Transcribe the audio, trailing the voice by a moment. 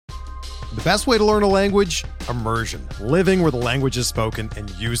The best way to learn a language? Immersion. Living where the language is spoken and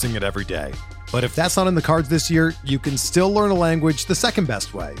using it every day. But if that's not in the cards this year, you can still learn a language the second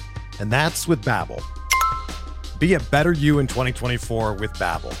best way, and that's with Babbel. Be a better you in 2024 with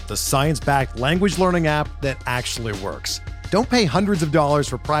Babbel, the science-backed language learning app that actually works. Don't pay hundreds of dollars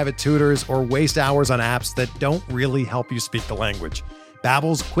for private tutors or waste hours on apps that don't really help you speak the language.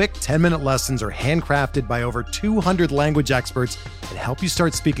 Babbel's quick 10-minute lessons are handcrafted by over 200 language experts and help you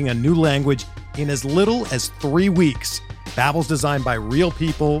start speaking a new language in as little as 3 weeks. Babbel's designed by real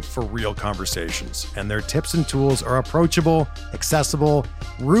people for real conversations, and their tips and tools are approachable, accessible,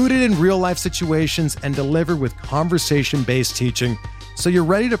 rooted in real-life situations, and delivered with conversation-based teaching, so you're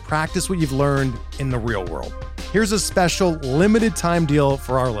ready to practice what you've learned in the real world. Here's a special limited-time deal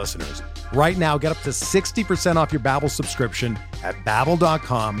for our listeners. Right now, get up to 60% off your Babbel subscription at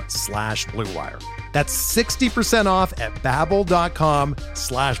babbel.com/Blue Wire. That's 60% off at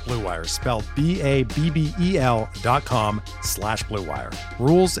babbel.com/Blue Wire, spelled BABBEL.com/Blue Wire.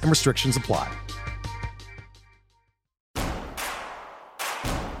 Rules and restrictions apply.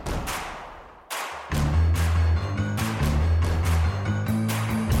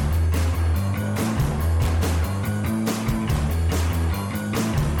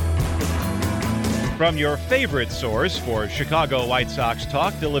 From your favorite source for Chicago White Sox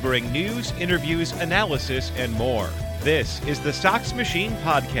talk, delivering news, interviews, analysis, and more. This is the Sox Machine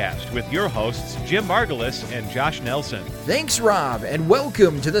Podcast with your hosts, Jim Margulis and Josh Nelson. Thanks, Rob, and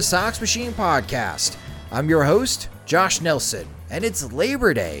welcome to the Sox Machine Podcast. I'm your host, Josh Nelson, and it's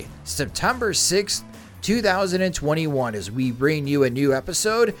Labor Day, September 6th, 2021, as we bring you a new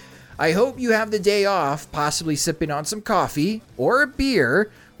episode. I hope you have the day off, possibly sipping on some coffee or a beer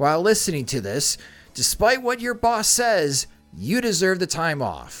while listening to this. Despite what your boss says, you deserve the time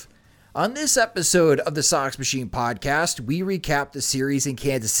off. On this episode of the Sox Machine Podcast, we recap the series in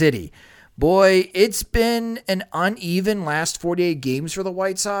Kansas City. Boy, it's been an uneven last 48 games for the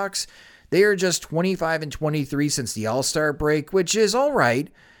White Sox. They are just 25-23 since the All-Star break, which is all right.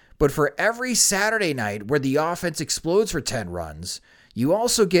 But for every Saturday night where the offense explodes for 10 runs, you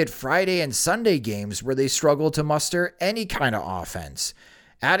also get Friday and Sunday games where they struggle to muster any kind of offense.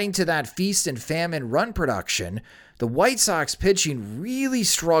 Adding to that feast and famine run production, the White Sox pitching really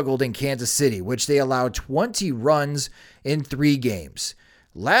struggled in Kansas City, which they allowed 20 runs in 3 games.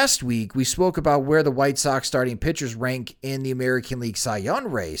 Last week, we spoke about where the White Sox starting pitchers rank in the American League Cy Young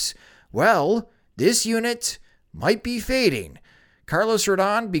race. Well, this unit might be fading. Carlos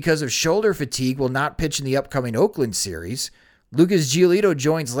Rodon, because of shoulder fatigue, will not pitch in the upcoming Oakland series. Lucas Giolito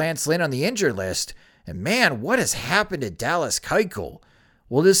joins Lance Lynn on the injured list. And man, what has happened to Dallas Keuchel?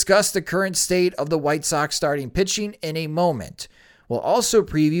 We'll discuss the current state of the White Sox starting pitching in a moment. We'll also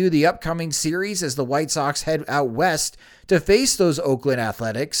preview the upcoming series as the White Sox head out west to face those Oakland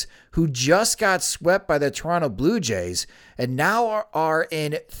Athletics, who just got swept by the Toronto Blue Jays and now are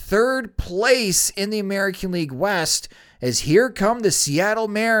in 3rd place in the American League West, as here come the Seattle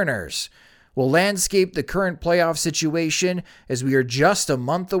Mariners. We'll landscape the current playoff situation as we are just a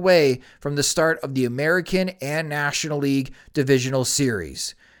month away from the start of the American and National League Divisional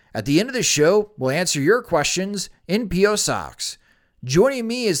Series. At the end of the show, we'll answer your questions in PO Sox. Joining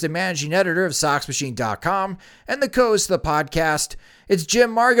me is the managing editor of SoxMachine.com and the co-host of the podcast. It's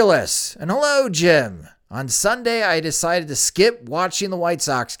Jim Margulis. And hello, Jim. On Sunday, I decided to skip watching the White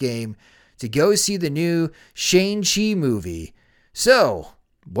Sox game to go see the new Shang-Chi movie. So,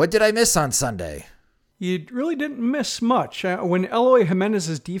 what did I miss on Sunday? You really didn't miss much. When Eloy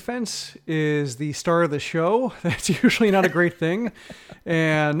Jimenez's defense is the star of the show, that's usually not a great thing.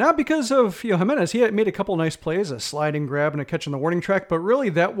 And not because of Jimenez. He had made a couple nice plays, a sliding grab and a catch on the warning track, but really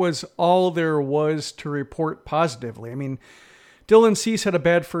that was all there was to report positively. I mean, Dylan Cease had a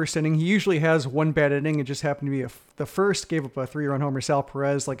bad first inning. He usually has one bad inning. It just happened to be the first, gave up a 3-run homer. Sal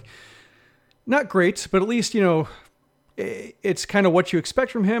Perez, not great, but at least, it's kind of what you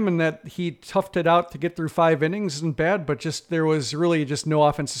expect from him, and that he toughed it out to get through 5 innings isn't bad, but just there was really just no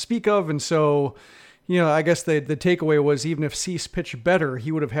offense to speak of. And so, I guess the takeaway was even if Cease pitched better,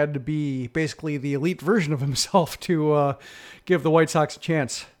 he would have had to be basically the elite version of himself to give the White Sox a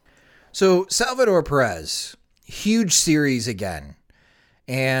chance. So Salvador Perez, huge series again.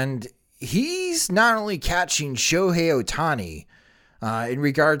 And he's not only catching Shohei Ohtani, in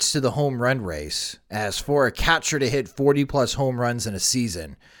regards to the home run race, as for a catcher to hit 40-plus home runs in a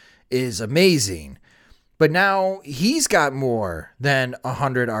season is amazing. But now he's got more than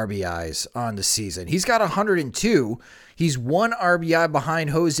 100 RBIs on the season. He's got 102. He's 1 RBI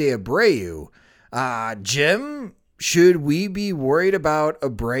behind Jose Abreu. Jim, should we be worried about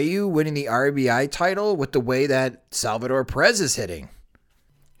Abreu winning the RBI title with the way that Salvador Perez is hitting?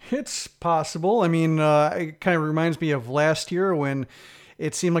 It's possible. I mean, it kind of reminds me of last year when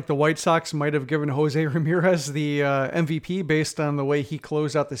it seemed like the White Sox might have given Jose Ramirez the MVP based on the way he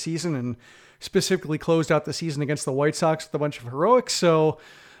closed out the season, and specifically closed out the season against the White Sox with a bunch of heroics. So,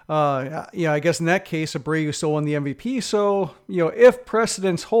 I guess in that case, Abreu still won the MVP. So, if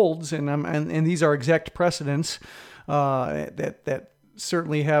precedence holds, and these are exact precedents that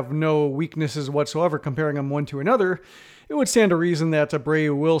certainly have no weaknesses whatsoever comparing them one to another, it would stand to reason that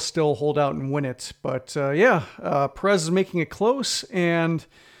Abreu will still hold out and win it. But Perez is making it close, and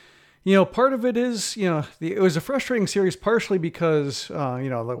part of it is it was a frustrating series partially because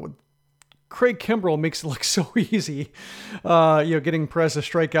Craig Kimbrell makes it look so easy, getting Perez to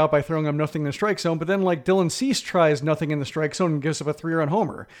strike out by throwing him nothing in the strike zone. But then Dylan Cease tries nothing in the strike zone and gives up a 3-run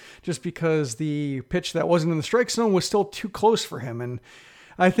homer just because the pitch that wasn't in the strike zone was still too close for him. And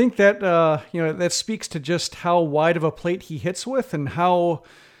I think that, that speaks to just how wide of a plate he hits with and how,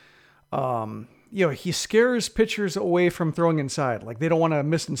 he scares pitchers away from throwing inside. Like, they don't want to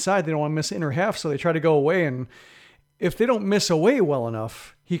miss inside. They don't want to miss inner half. So they try to go away. And if they don't miss away well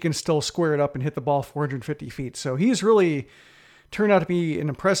enough, he can still square it up and hit the ball 450 feet. So he's really turned out to be an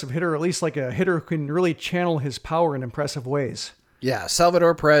impressive hitter, or at least like a hitter who can really channel his power in impressive ways. Yeah,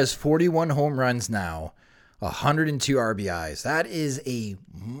 Salvador Perez, 41 home runs now, 102 RBIs. That is a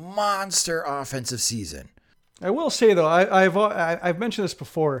monster offensive season. I will say, though, I've mentioned this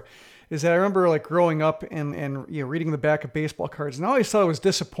before, is that I remember growing up and reading the back of baseball cards, and I always thought it was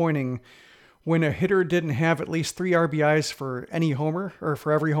disappointing when a hitter didn't have at least 3 RBIs for any homer or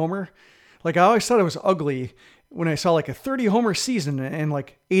for every homer. I always thought it was ugly when I saw a 30 homer season and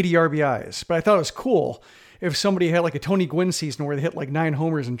 80 RBIs. But I thought it was cool if somebody had a Tony Gwynn season where they hit 9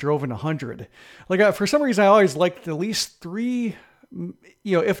 homers and drove in 100. For some reason, I always liked at least 3,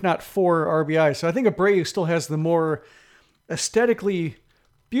 if not 4 RBIs. So I think Abreu still has the more aesthetically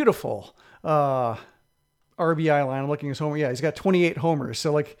beautiful RBI line. I'm looking at his homer. Yeah, he's got 28 homers.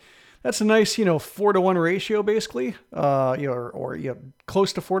 So that's a nice, 4-to-1 ratio, basically, or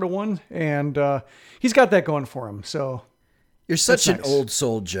close to 4-to-1. And he's got that going for him. So you're such an old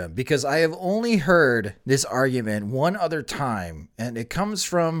soul, Jim, because I have only heard this argument one other time, and it comes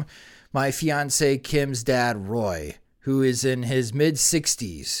from my fiance Kim's dad, Roy, who is in his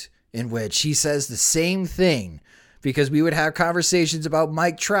mid-60s, in which he says the same thing, because we would have conversations about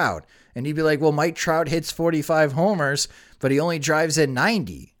Mike Trout, and he'd be like, well, Mike Trout hits 45 homers, but he only drives in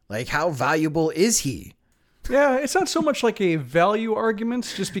 90. How valuable is he? Yeah, it's not so much a value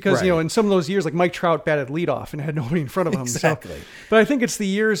argument, just because, right. In some of those years, Mike Trout batted leadoff and had nobody in front of him. Exactly. So, but I think it's the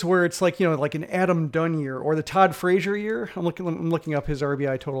years where it's an Adam Dunn year or the Todd Frazier year. I'm looking up his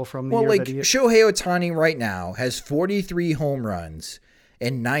RBI total from the year that he hit. Shohei Ohtani right now has 43 home runs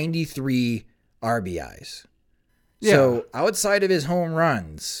and 93 RBIs. Yeah. So outside of his home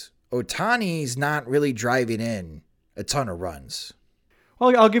runs, Ohtani's not really driving in a ton of runs.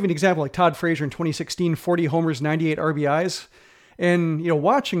 Well, I'll give you an example, Todd Frazier in 2016, 40 homers, 98 RBIs. And,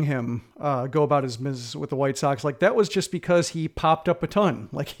 watching him go about his business with the White Sox, that was just because he popped up a ton.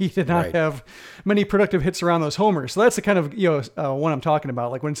 He did not have many productive hits around those homers. So that's the kind of, one I'm talking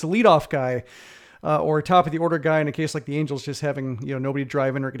about. When it's the leadoff guy or top of the order guy, in a case like the Angels just having, nobody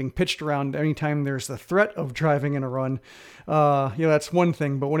driving or getting pitched around anytime there's the threat of driving in a run, that's one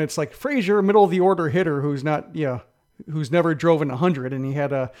thing. But when it's Frazier, middle of the order hitter who's not, who's never drove in 100, and he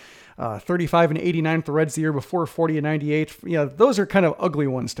had a 35 and 89 with the Reds the year before, 40 and 98. Those are kind of ugly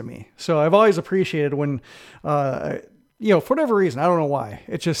ones to me. So I've always appreciated when, for whatever reason, I don't know why.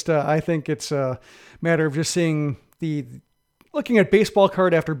 It's just, I think it's a matter of just seeing looking at baseball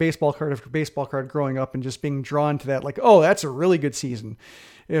card after baseball card after baseball card growing up and just being drawn to that, that's a really good season.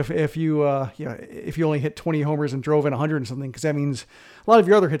 If you only hit 20 homers and drove in 100 and something, because that means a lot of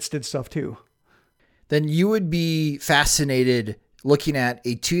your other hits did stuff too. Then you would be fascinated looking at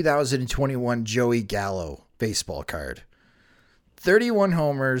a 2021 Joey Gallo baseball card. 31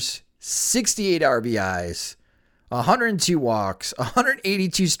 homers, 68 RBIs, 102 walks,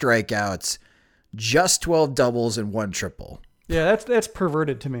 182 strikeouts, just 12 doubles and 1 triple. Yeah, that's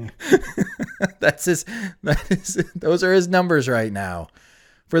perverted to me. Those are his numbers right now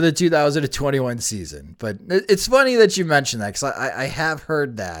for the 2021 season. But it's funny that you mentioned that, because I have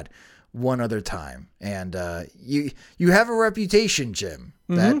heard that one other time, and you have a reputation, Jim,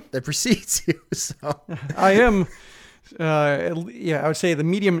 that precedes you. So I am, I would say the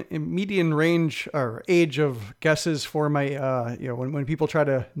median range or age of guesses for my, when people try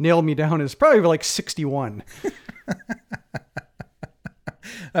to nail me down is probably 61.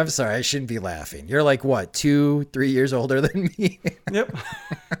 I'm sorry, I shouldn't be laughing. You're what, 2-3 years older than me? Yep.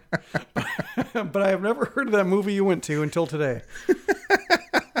 But I have never heard of that movie you went to until today.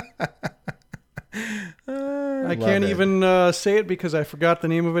 I can't even say it because I forgot the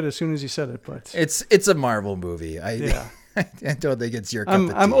name of it as soon as you said it. But it's a Marvel movie. I don't think it's your cup of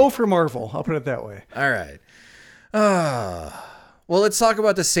tea. I'm 0 for Marvel. I'll put it that way. All right. Well, let's talk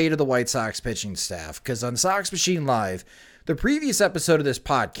about the state of the White Sox pitching staff, because on Sox Machine Live, the previous episode of this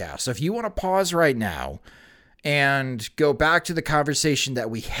podcast, so if you want to pause right now and go back to the conversation that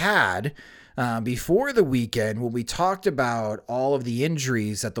we had before the weekend when we talked about all of the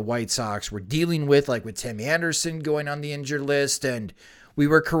injuries that the White Sox were dealing with, like with Tim Anderson going on the injured list, and we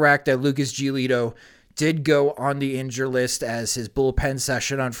were correct that Lucas Giolito did go on the injured list as his bullpen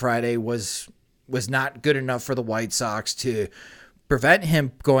session on Friday was not good enough for the White Sox to prevent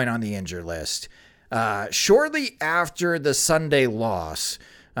him going on the injured list. Shortly after the Sunday loss,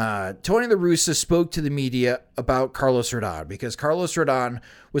 Tony La Russa spoke to the media about Carlos Rodon, because Carlos Rodon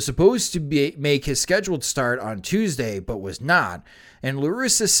was supposed to make his scheduled start on Tuesday, but was not. And La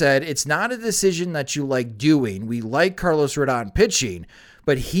Russa said, it's not a decision that you like doing. We like Carlos Rodon pitching,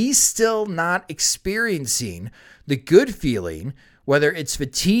 but he's still not experiencing the good feeling, whether it's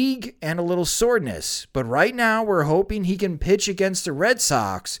fatigue and a little soreness. But right now, we're hoping he can pitch against the Red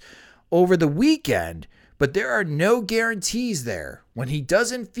Sox over the weekend, but there are no guarantees there. When he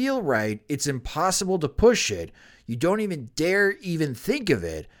doesn't feel right, it's impossible to push it. You don't even dare even think of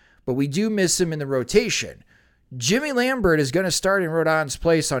it, but we do miss him in the rotation. Jimmy Lambert is going to start in Rodon's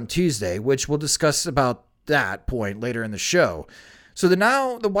place on Tuesday, which we'll discuss about that point later in the show. So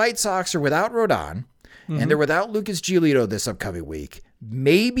now the White Sox are without Rodon, and they're without Lucas Giolito this upcoming week.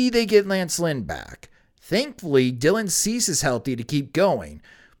 Maybe they get Lance Lynn back. Thankfully, Dylan Cease is healthy to keep going.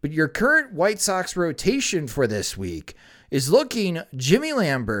 But your current White Sox rotation for this week is looking Jimmy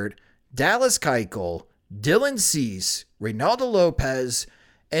Lambert, Dallas Keuchel, Dylan Cease, Reynaldo Lopez,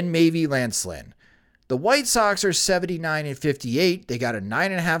 and maybe Lance Lynn. The White Sox are 79-58. They got a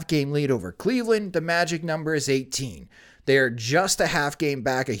 9.5 game lead over Cleveland. The magic number is 18. They are just a half game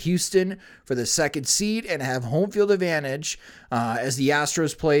back of Houston for the second seed and have home field advantage as the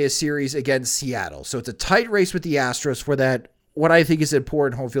Astros play a series against Seattle. So it's a tight race with the Astros for that, what I think is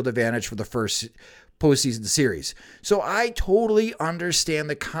important home field advantage for the first postseason series. So I totally understand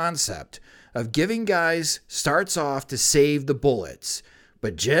the concept of giving guys starts off to save the bullets.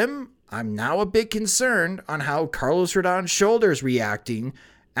 But Jim, I'm now a bit concerned on how Carlos Rodon's shoulder is reacting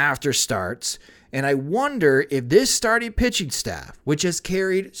after starts. And I wonder if this starting pitching staff, which has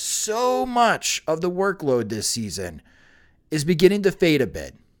carried so much of the workload this season, is beginning to fade a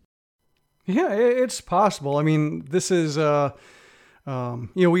bit. Yeah, it's possible. I mean, this is, we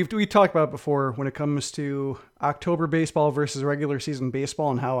talked about it before when it comes to October baseball versus regular season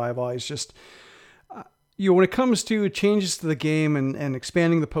baseball, and how I've always just, when it comes to changes to the game and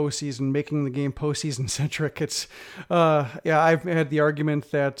expanding the postseason, making the game postseason centric, it's, I've had the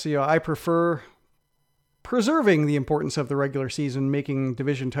argument that, I prefer preserving the importance of the regular season, making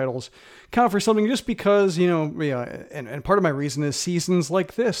division titles count for something, just because, and part of my reason is seasons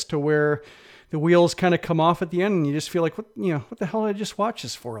like this, to where the wheels kind of come off at the end and you just feel like, what the hell did I just watch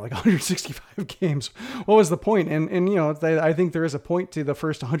this for? Like 165 games. What was the point? And I think there is a point to the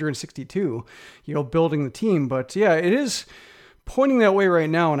first 162, building the team. But yeah, it is pointing that way right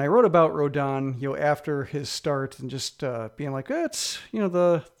now. And I wrote about Rodon, after his start, and just being like, it's,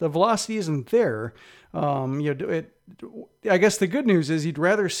 the velocity isn't there. I guess the good news is you'd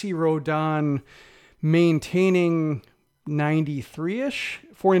rather see Rodon maintaining 93-ish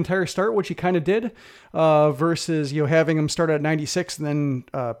for an entire start, which he kind of did, versus, having him start at 96 and then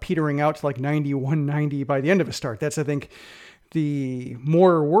petering out to like 91, 90 by the end of a start. That's, I think, the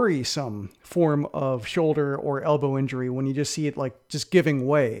more worrisome form of shoulder or elbow injury, when you just see it like just giving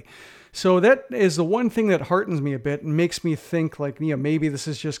way. So that is the one thing that heartens me a bit and makes me think like, maybe this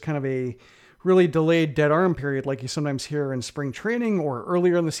is just kind of a really delayed dead arm period, like you sometimes hear in spring training or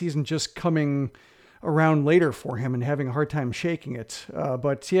earlier in the season, just coming around later for him and having a hard time shaking it.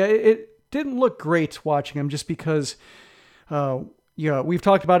 But yeah, it didn't look great watching him, just because, we've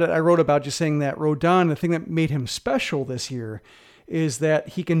talked about it. I wrote about just saying that Rodon, the thing that made him special this year is that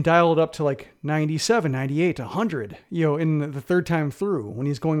he can dial it up to like 97, 98, 100, in the third time through when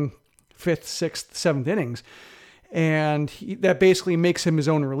he's going 5th, 6th, 7th innings. And that basically makes him his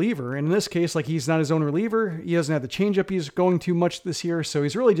own reliever. And in this case, like, he's not his own reliever. He doesn't have the changeup he's going too much this year. So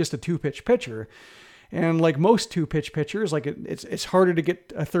he's really just a 2-pitch pitcher. And like most 2-pitch pitchers, like it's harder to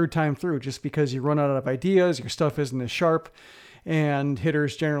get a third time through, just because you run out of ideas. Your stuff isn't as sharp, and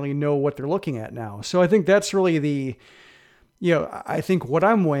hitters generally know what they're looking at now. So I think that's really I think what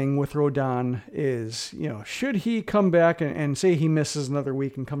I'm weighing with Rodon is, should he come back and say he misses another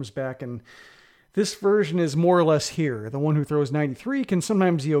week and comes back and this version is more or less here. The one who throws 93 can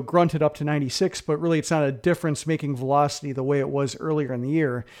sometimes, grunt it up to 96, but really it's not a difference-making velocity the way it was earlier in the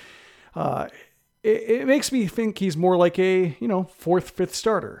year. It makes me think he's more like a, fourth, fifth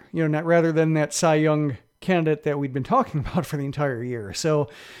starter, not rather than that Cy Young candidate that we'd been talking about for the entire year. So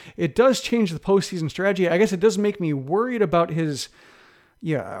it does change the postseason strategy. I guess it does make me worried about his,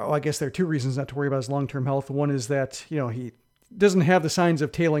 I guess there are two reasons not to worry about his long-term health. One is that, he doesn't have the signs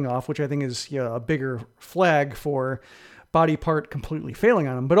of tailing off, which I think is a bigger flag for body part completely failing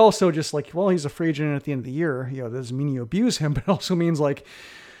on him. But also just like, well, he's a free agent at the end of the year. That doesn't mean you abuse him, but it also means like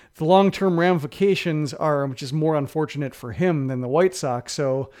the long-term ramifications are just more unfortunate for him than the White Sox.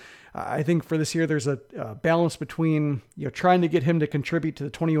 So I think for this year, there's a balance between trying to get him to contribute to the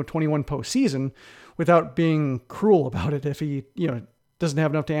 2021 postseason without being cruel about it if he doesn't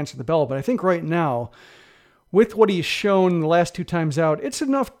have enough to answer the bell. But I think right now, with what he's shown the last two times out, it's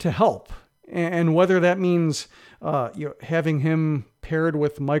enough to help. And whether that means having him paired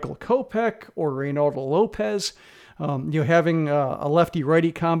with Michael Kopech or Reynaldo Lopez, having a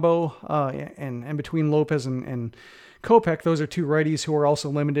lefty-righty combo, and between Lopez and Kopech, those are two righties who are also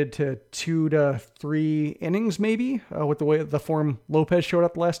limited to 2 to 3 innings, maybe, with the way the form Lopez showed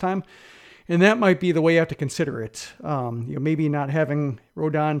up the last time. And that might be the way you have to consider it. Maybe not having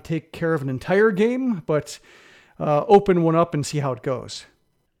Rodon take care of an entire game, but open one up and see how it goes.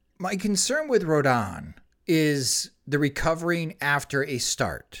 My concern with Rodon is the recovering after a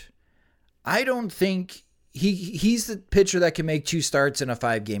start. I don't think he's the pitcher that can make 2 starts in a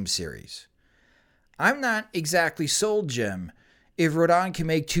 5-game series. I'm not exactly sold, Jim, if Rodon can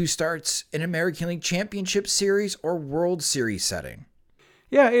make 2 starts in American League Championship Series or World Series setting.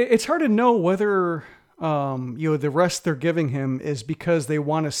 Yeah, it's hard to know whether the rest they're giving him is because they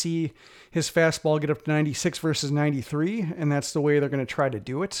want to see his fastball get up to 96 versus 93, and that's the way they're going to try to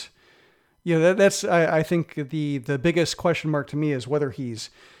do it. That's I think the biggest question mark to me is whether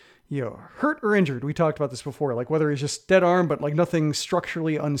he's hurt or injured. We talked about this before, like whether he's just dead arm, but like nothing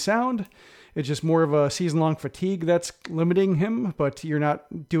structurally unsound. It's just more of a season-long fatigue that's limiting him, but you're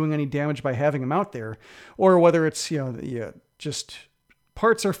not doing any damage by having him out there, or whether it's just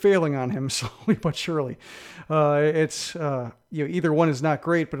parts are failing on him slowly but surely. It's either one is not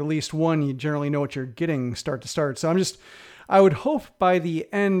great, but at least one you generally know what you're getting start to start. So I would hope by the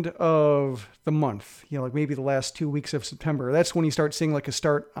end of the month, like maybe the last 2 weeks of September, that's when you start seeing like a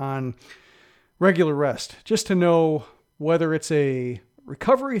start on regular rest, just to know whether it's a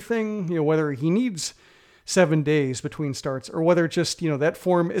recovery thing, whether he needs 7 days between starts or whether just, that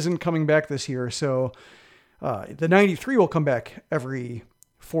form isn't coming back this year. So the 93 will come back every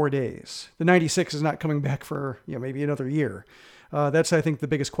 4 days. The 96 is not coming back for maybe another year. That's, I think, the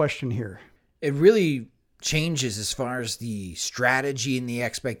biggest question here. It really changes as far as the strategy and the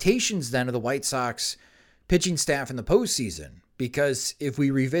expectations then of the White Sox pitching staff in the postseason. Because if we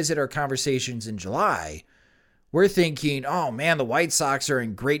revisit our conversations in July, we're thinking, oh man, the White Sox are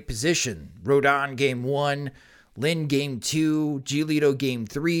in great position. Rodon game 1, Lynn game 2, Giolito game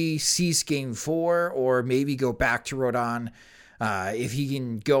 3, Cease game 4, or maybe go back to Rodon if he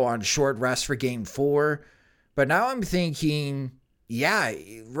can go on short rest for game 4. But now I'm thinking,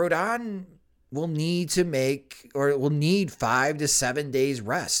 Rodon will need 5 to 7 days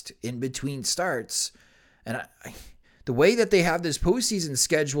rest in between starts. And the way that they have this postseason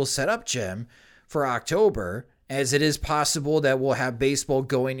schedule set up, Jim, for October, as it is possible that we'll have baseball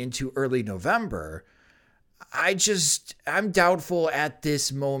going into early November, I'm doubtful at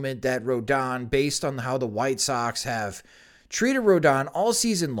this moment that Rodon, based on how the White Sox have treated Rodon all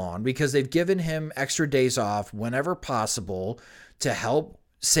season long, because they've given him extra days off whenever possible to help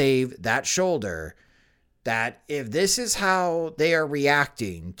save that shoulder, that if this is how they are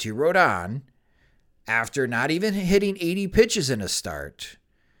reacting to Rodon after not even hitting 80 pitches in a start,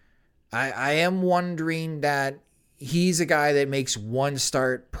 I am wondering that he's a guy that makes 1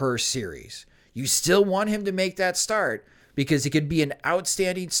 start per series. You still want him to make that start because it could be an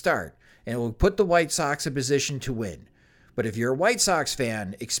outstanding start and it will put the White Sox in position to win. But if you're a White Sox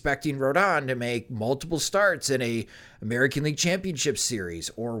fan expecting Rodon to make multiple starts in a American League Championship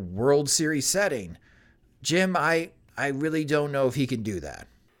Series or World Series setting, Jim, I really don't know if he can do that.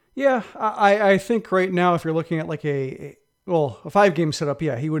 Yeah, I think right now if you're looking at like a 5-game setup,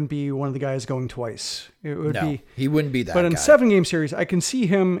 he wouldn't be one of the guys going twice. It would be he wouldn't be that. But in guy. 7-game series, I can see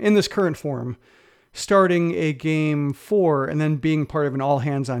him in this current form starting a game 4 and then being part of an all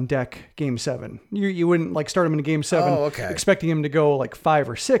hands on deck game 7. You wouldn't like start him in a game 7 expecting him to go like 5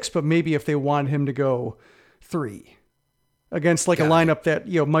 or 6, but maybe if they wanted him to go 3 against like a lineup that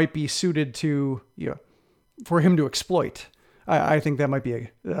might be suited to for him to exploit. I think that might be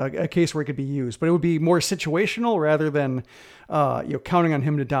a case where it could be used, but it would be more situational rather than counting on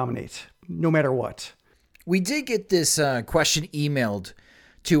him to dominate no matter what. We did get this question emailed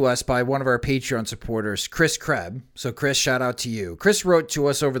to us by one of our Patreon supporters, Chris Kreb. So Chris, shout out to you. Chris wrote to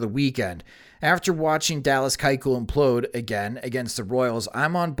us over the weekend. After watching Dallas Keuchel implode again against the Royals,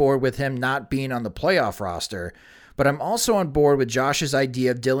 I'm on board with him not being on the playoff roster, but I'm also on board with Josh's idea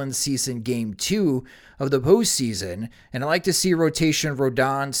of Dylan Cease in Game 2 of the postseason, and I like to see a rotation of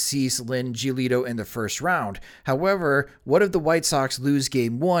Rodon, Cease, Lynn, Giolito in the first round. However, what if the White Sox lose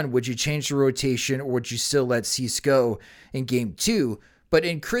Game 1? Would you change the rotation, or would you still let Cease go in Game 2? But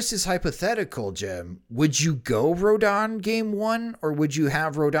in Chris's hypothetical, Jim, would you go Rodon Game 1, or would you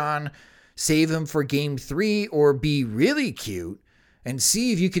have Rodon save him for Game 3, or be really cute and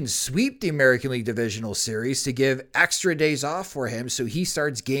see if you can sweep the American League Divisional Series to give extra days off for him so he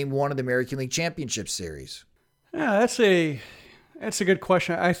starts Game 1 of the American League Championship Series? Yeah, that's a good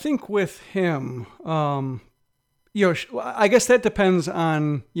question. I think with him, I guess that depends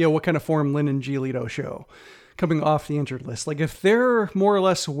on, what kind of form Lynn and Giolito show coming off the injured list. Like if they're more or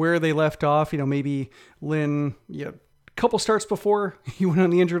less where they left off, maybe Lynn, a couple starts before he went on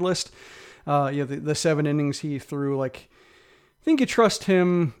the injured list, the 7 innings he threw, like, I think you trust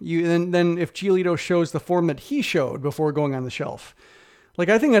him. Then if Giolito shows the form that he showed before going on the shelf, like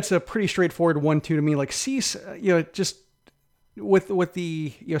I think that's a pretty straightforward 1-2 to me. Like Cease, just with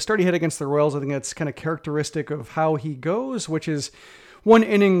the start he had against the Royals, I think that's kind of characteristic of how he goes, which is one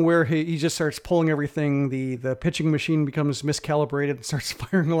inning where he just starts pulling everything. The pitching machine becomes miscalibrated and starts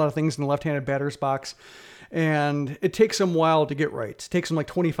firing a lot of things in the left-handed batter's box. And it takes him a while to get right. It takes him like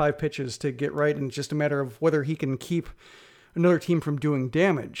 25 pitches to get right. And it's just a matter of whether he can keep another team from doing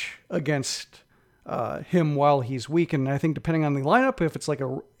damage against him while he's weak. And I think depending on the lineup, if it's like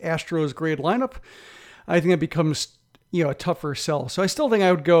a Astros grade lineup, I think it becomes, a tougher sell. So I still think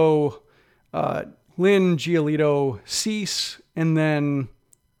I would go Lynn, Giolito, Cease, and then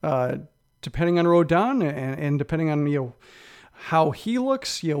depending on Rodon and depending on, how he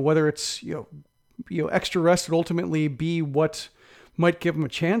looks, whether it's, extra rest would ultimately be what might give him a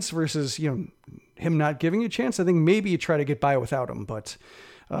chance versus, him not giving you a chance. I think maybe you try to get by without him, but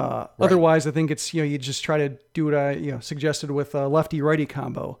right. Otherwise I think it's, you just try to do what I, suggested with a lefty-righty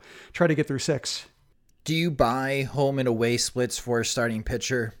combo, try to get through 6. Do you buy home and away splits for a starting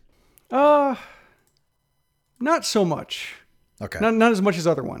pitcher? Not so much. Okay. Not as much as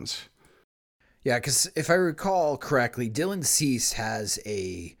other ones. Yeah, because if I recall correctly, Dylan Cease has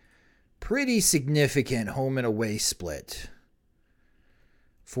a pretty significant home and away split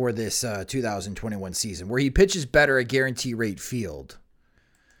for this 2021 season, where he pitches better at Guarantee Rate Field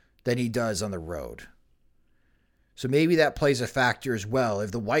than he does on the road. So maybe that plays a factor as well.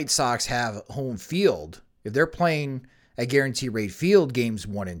 If the White Sox have home field, if they're playing at Guarantee Rate Field games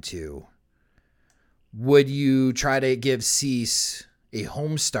 1 and 2, would you try to give Cease a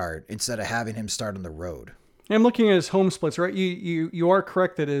home start instead of having him start on the road? I'm looking at his home splits, right? You are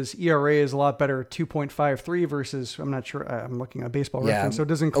correct that his ERA is a lot better, 2.53 versus, I'm not sure, I'm looking at Baseball Reference, so it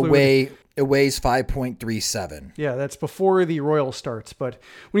doesn't include... Away's 5.37. Yeah, that's before the Royal starts. But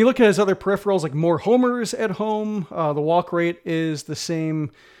when you look at his other peripherals, like more homers at home, the walk rate is the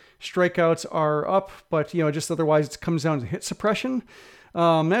same, strikeouts are up, but, just otherwise it comes down to hit suppression.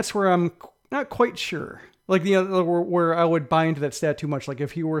 That's where I'm not quite sure. Like where I would buy into that stat too much. Like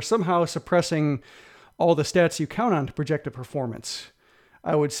if he were somehow suppressing all the stats you count on to project a performance,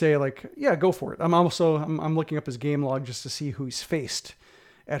 I would say go for it. I'm looking up his game log just to see who he's faced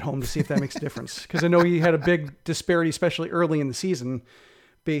at home to see if that makes a difference. Because I know he had a big disparity, especially early in the season,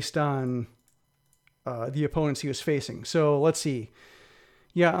 based on the opponents he was facing. So let's see.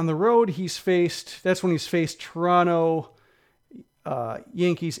 Yeah, on the road that's when he's faced Toronto,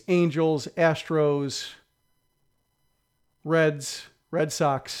 Yankees, Angels, Astros, Reds, Red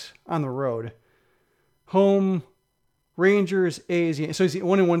Sox on the road. Home, Rangers, A's. So he's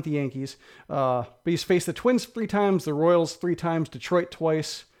 1-1 with the Yankees. But he's faced the Twins 3 times, the Royals 3 times, Detroit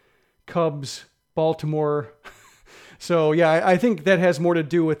twice, Cubs, Baltimore. So yeah, I think that has more to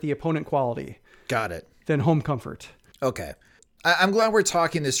do with the opponent quality. Got it. Than home comfort. Okay. I'm glad we're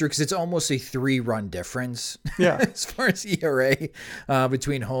talking this through because it's almost a 3-run difference. Yeah. As far as ERA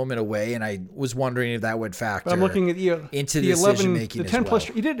between home and away. And I was wondering if that would factor I'm looking at into the decision making. The 10 plus.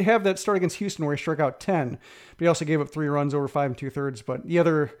 He did have that start against Houston where he struck out 10, but he also gave up 3 runs over 5 2/3. But the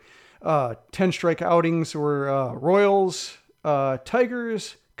other 10 strike outings were Royals,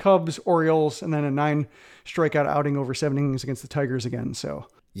 Tigers, Cubs, Orioles, and then a 9 strikeout outing over 7 innings against the Tigers again. So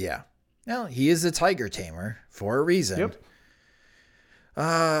yeah. Well, he is a Tiger tamer for a reason. Yep.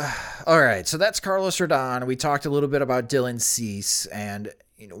 All right, so that's Carlos Rodon. We talked a little bit about Dylan Cease, and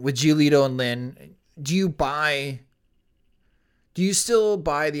with Giolito and Lynn, do you still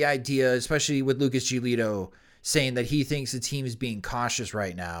buy the idea, especially with Lucas Giolito saying that he thinks the team is being cautious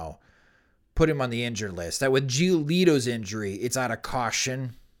right now, put him on the injured list, that with Giolito's injury, it's out of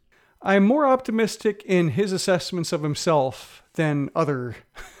caution? I'm more optimistic in his assessments of himself than other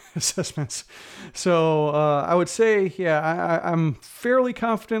assessments. So I would say, I'm fairly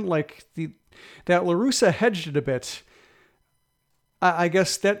confident. Like that La Russa hedged it a bit. I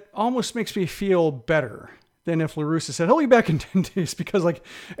guess that almost makes me feel better than if La Russa said he'll be back in 10 days, because like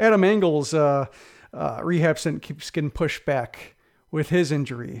Adam Engel's rehab stint keeps getting pushed back with his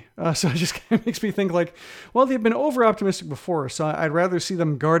injury. So it just kind of makes me think like, well, they've been over optimistic before. So I'd rather see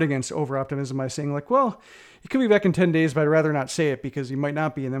them guard against over optimism by saying like, well, he could be back in 10 days, but I'd rather not say it because he might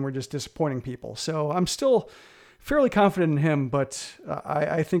not be. And then we're just disappointing people. So I'm still fairly confident in him. But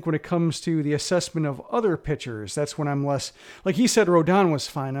I think when it comes to the assessment of other pitchers, that's when I'm less, like he said, Rodon was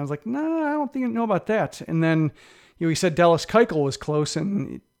fine. I was like, no, I don't think I know about that. And then, he said Dallas Keuchel was close,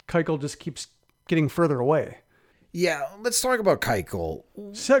 and Keuchel just keeps getting further away. Yeah, let's talk about Keuchel.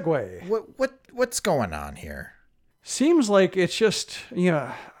 Segue. What's going on here? Seems like it's just,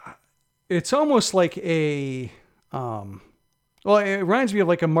 it's almost like a, well, it reminds me of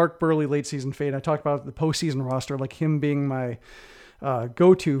like a Mark Burley late season fade. I talked about the postseason roster, like him being my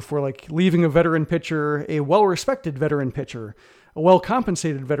go-to for like leaving a veteran pitcher, a well-respected veteran pitcher, a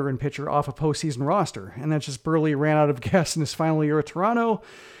well-compensated veteran pitcher off a postseason roster. And that's just Burley ran out of gas in his final year at Toronto.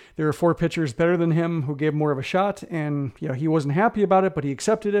 There were 4 pitchers better than him who gave more of a shot, and he wasn't happy about it, but he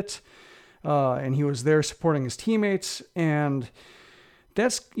accepted it, and he was there supporting his teammates, and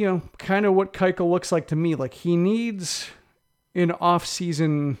that's kind of what Keuchel looks like to me. Like he needs an off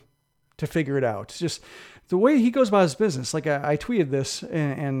season to figure it out. It's just the way he goes about his business. Like I tweeted this,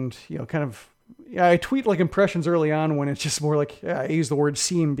 and I tweet like impressions early on when it's just more like I use the word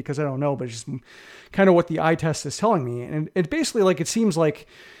seem because I don't know, but it's just kind of what the eye test is telling me, and it basically like it seems like,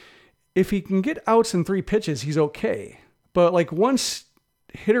 if he can get outs in 3 pitches, he's okay. But like once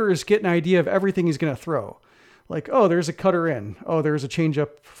hitters get an idea of everything he's going to throw, like, oh, there's a cutter in. Oh, there's a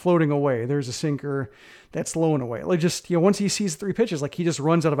changeup floating away. There's a sinker that's low and away. Like just, once he sees 3 pitches, like he just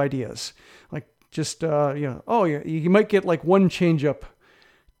runs out of ideas. Like just, you might get like one changeup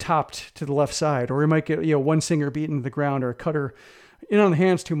topped to the left side, or you might get, one sinker beaten to the ground, or a cutter in on the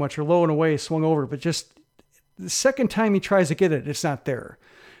hands too much, or low and away swung over. But just the second time he tries to get it, it's not there.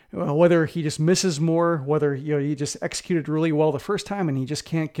 Whether he just misses more, whether he just executed really well the first time and he just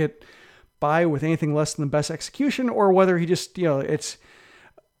can't get by with anything less than the best execution, or whether he just it's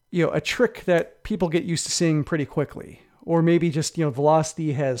a trick that people get used to seeing pretty quickly, or maybe just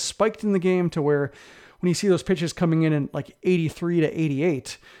velocity has spiked in the game to where when you see those pitches coming in like 83 to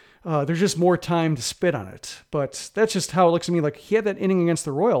 88, there's just more time to spit on it. But that's just how it looks to me. Like he had that inning against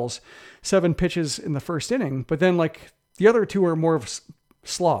the Royals, 7 pitches in the first inning, but then like the other 2 are more of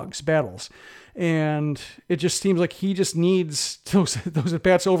slogs, battles. And it just seems like he just needs those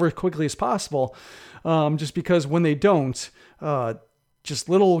at-bats over as quickly as possible, just because when they don't, just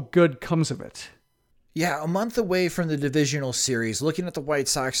little good comes of it. Yeah, a month away from the divisional series, looking at the White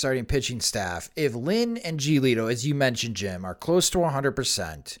Sox starting pitching staff, if Lynn and Giolito, as you mentioned, Jim, are close to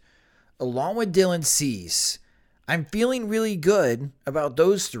 100%, along with Dylan Cease, I'm feeling really good about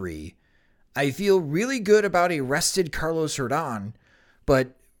those 3. I feel really good about a rested Carlos Rodon,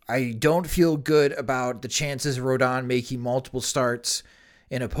 but I don't feel good about the chances of Rodon making multiple starts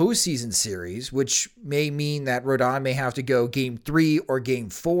in a postseason series, which may mean that Rodon may have to go game 3 or game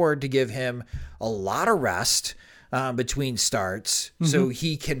 4 to give him a lot of rest between starts, so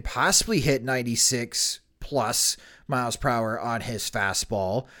he can possibly hit 96 plus miles per hour on his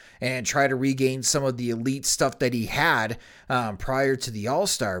fastball and try to regain some of the elite stuff that he had prior to the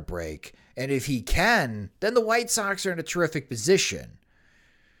All-Star break. And if he can, then the White Sox are in a terrific position.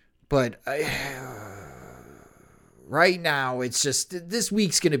 But right now, it's just, this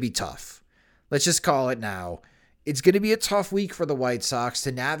week's going to be tough. Let's just call it now. It's going to be a tough week for the White Sox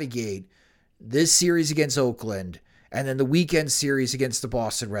to navigate this series against Oakland and then the weekend series against the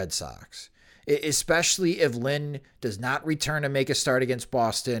Boston Red Sox. Especially if Lynn does not return to make a start against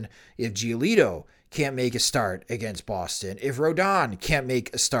Boston, if Giolito can't make a start against Boston, if Rodon can't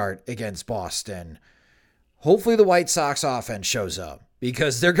make a start against Boston. Hopefully the White Sox offense shows up,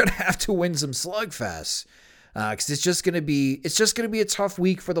 because they're going to have to win some slugfests. Because it's just going to be a tough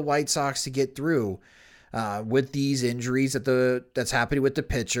week for the White Sox to get through with these injuries that's happening with the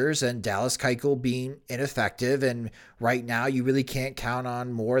pitchers, and Dallas Keuchel being ineffective. And right now, you really can't count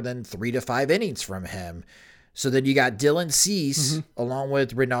on more than 3 to 5 innings from him. So then you got Dylan Cease along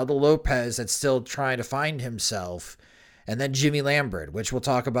with Ronaldo Lopez that's still trying to find himself. And then Jimmy Lambert, which we'll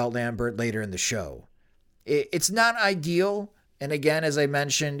talk about Lambert later in the show. It's not ideal. And again, as I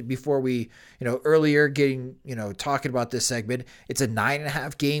mentioned before we, earlier talking about this segment, it's a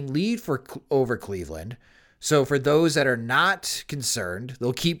 9.5 game lead over Cleveland. So for those that are not concerned,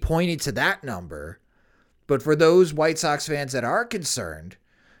 they'll keep pointing to that number. But for those White Sox fans that are concerned,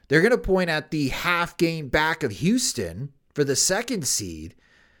 they're going to point at the half game back of Houston for the second seed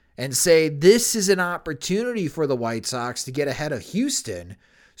and say this is an opportunity for the White Sox to get ahead of Houston.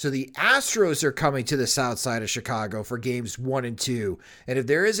 So the Astros are coming to the south side of Chicago for games 1 and 2. And if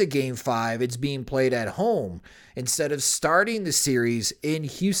there is a game 5, it's being played at home instead of starting the series in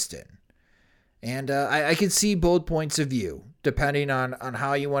Houston. And I can see both points of view, depending on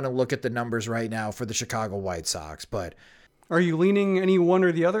how you want to look at the numbers right now for the Chicago White Sox. But are you leaning any one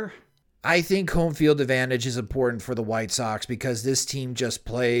or the other? I think home field advantage is important for the White Sox because this team just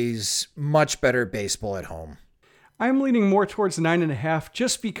plays much better baseball at home. I'm leaning more towards 9.5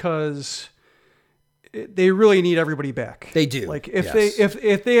 just because they really need everybody back. They do. Like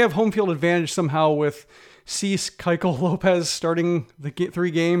if they have home field advantage somehow with Cease, Keuchel, Lopez starting the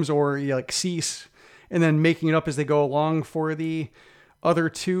 3 games, or like Cease and then making it up as they go along for the other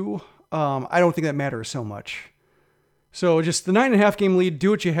 2, I don't think that matters so much. So just the 9.5 game lead,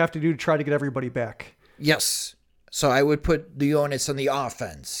 do what you have to do to try to get everybody back. Yes. So I would put the onus on the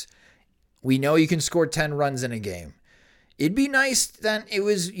offense. We know you can score 10 runs in a game. It'd be nice that it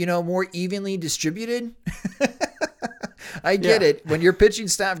was, more evenly distributed. I get it. When your pitching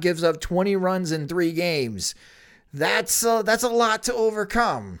staff gives up 20 runs in 3 games, that's a lot to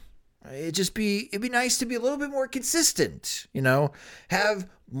overcome. It'd be nice to be a little bit more consistent, have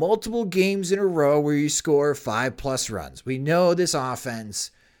multiple games in a row where you score 5+ runs. We know this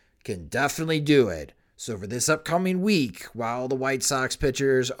offense can definitely do it. So for this upcoming week, while the White Sox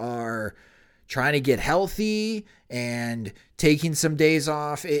pitchers are trying to get healthy and taking some days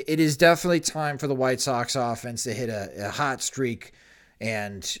off, it is definitely time for the White Sox offense to hit a hot streak.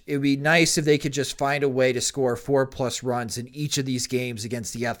 And it would be nice if they could just find a way to score 4+ runs in each of these games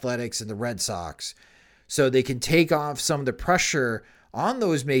against the Athletics and the Red Sox, so they can take off some of the pressure on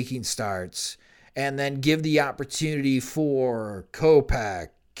those making starts and then give the opportunity for Kopech,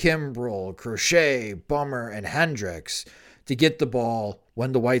 Kimbrel, Crochet, Bummer, and Hendricks to get the ball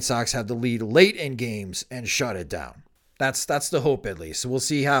when the White Sox have the lead late in games and shut it down. That's the hope, at least. So we'll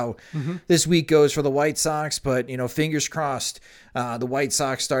see how this week goes for the White Sox. But, fingers crossed, the White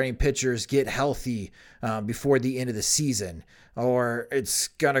Sox starting pitchers get healthy before the end of the season. Or it's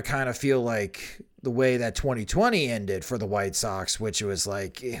going to kind of feel like the way that 2020 ended for the White Sox, which was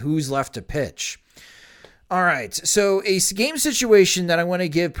like, who's left to pitch? All right, so a game situation that I want to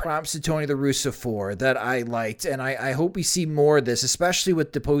give props to Tony La Russa for that I liked, and I hope we see more of this, especially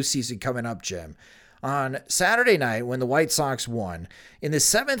with the postseason coming up, Jim. On Saturday night, when the White Sox won, in the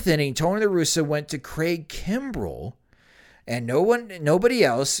 7th inning, Tony La Russa went to Craig Kimbrel and nobody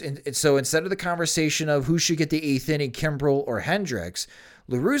else. And so instead of the conversation of who should get the 8th inning, Kimbrel or Hendricks,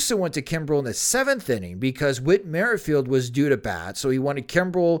 La Russa went to Kimbrel in the 7th inning because Whit Merrifield was due to bat. So he wanted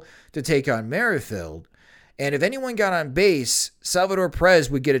Kimbrel to take on Merrifield. And if anyone got on base, Salvador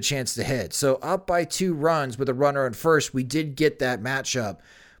Perez would get a chance to hit. So up by 2 runs with a runner on first, we did get that matchup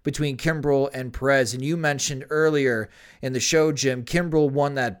between Kimbrel and Perez. And you mentioned earlier in the show, Jim, Kimbrel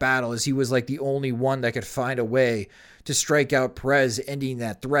won that battle as he was like the only one that could find a way to strike out Perez, ending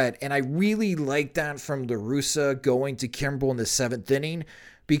that threat. And I really like that from La Russa going to Kimbrel in the 7th inning,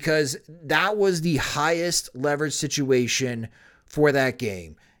 because that was the highest leverage situation for that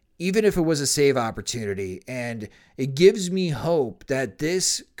game, even if it was a save opportunity. And it gives me hope that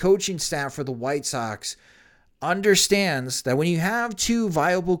this coaching staff for the White Sox understands that when you have 2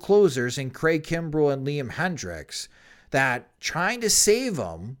 viable closers in Craig Kimbrel and Liam Hendricks, that trying to save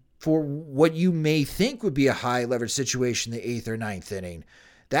them for what you may think would be a high leverage situation in the 8th or 9th inning,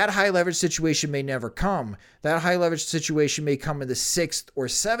 that high leverage situation may never come. That high leverage situation may come in the 6th or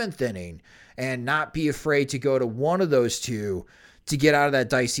 7th inning, and not be afraid to go to one of those 2 to get out of that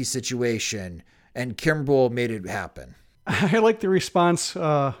dicey situation. And Kimbrel made it happen. I like the response, with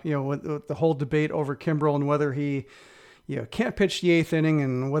the whole debate over Kimbrel and whether he, can't pitch the 8th inning,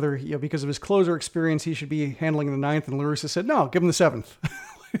 and whether, because of his closer experience, he should be handling the 9th. And La Russa said, no, give him the 7th.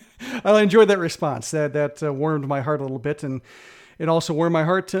 I enjoyed that response. That warmed my heart a little bit. And it also warmed my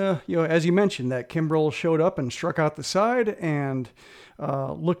heart to, as you mentioned, that Kimbrel showed up and struck out the side and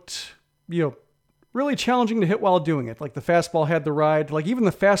looked, really challenging to hit while doing it. Like the fastball had the ride. Like even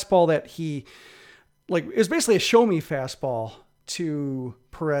the fastball that he, it was basically a show me fastball to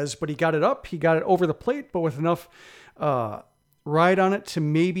Perez, but he got it up. He got it over the plate, but with enough ride on it to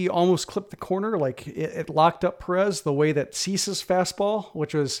maybe almost clip the corner. Like it locked up Perez the way that Cease's fastball,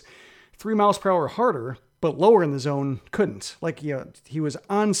 which was 3 miles per hour harder, but lower in the zone, couldn't. Like, he was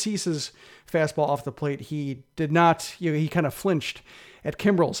on Cease's fastball off the plate. He did not, he kind of flinched at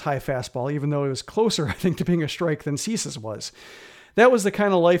Kimbrel's high fastball, even though it was closer, I think, to being a strike than Cease's was. That was the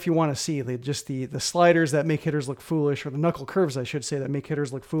kind of life you want to see. The sliders that make hitters look foolish, or the knuckle curves, I should say, that make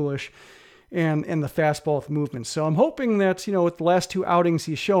hitters look foolish, and the fastball with movement. So I'm hoping that, with the last 2 outings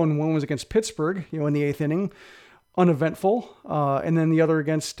he's shown, one was against Pittsburgh, in the 8th inning, uneventful, and then the other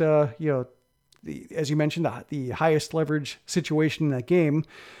against, as you mentioned, the highest leverage situation in that game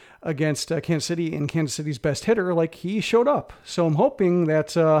against Kansas City, and Kansas City's best hitter, like, he showed up. So I'm hoping that,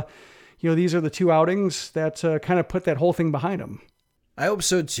 these are the 2 outings that kind of put that whole thing behind him. I hope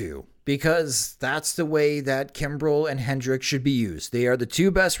so too, because that's the way that Kimbrel and Hendrick should be used. They are the 2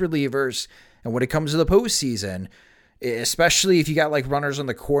 best relievers, and when it comes to the postseason, especially if you got like runners on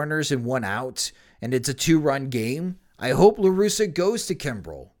the corners and 1 out, and it's a 2-run game, I hope La Russa goes to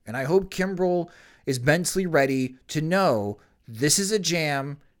Kimbrel, and I hope Kimbrel is mentally ready to know this is a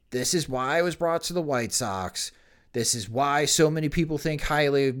jam. This is why I was brought to the White Sox. This is why so many people think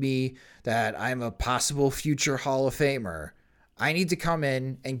highly of me, that I'm a possible future Hall of Famer. I need to come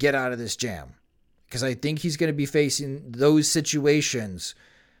in and get out of this jam, because I think he's going to be facing those situations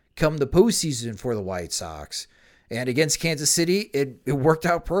come the postseason for the White Sox. And against Kansas City, it worked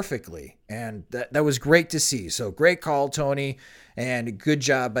out perfectly. And that was great to see. So great call, Tony, and good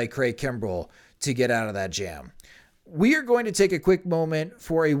job by Craig Kimbrel to get out of that jam. We are going to take a quick moment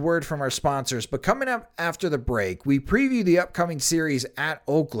for a word from our sponsors, but coming up after the break, we preview the upcoming series at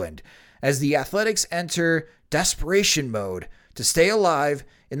Oakland as the Athletics enter desperation mode to stay alive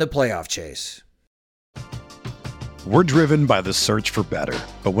in the playoff chase. We're driven by the search for better.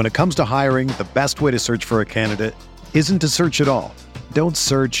 But when it comes to hiring, the best way to search for a candidate isn't to search at all. Don't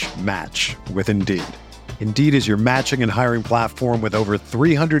search, match with Indeed. Indeed is your matching and hiring platform with over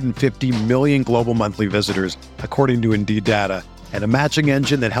 350 million global monthly visitors, according to Indeed data, and a matching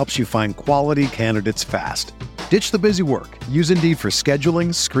engine that helps you find quality candidates fast. Ditch the busy work. Use Indeed for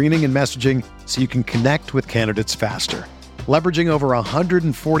scheduling, screening, and messaging so you can connect with candidates faster. Leveraging over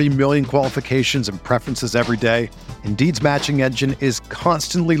 140 million qualifications and preferences every day, Indeed's matching engine is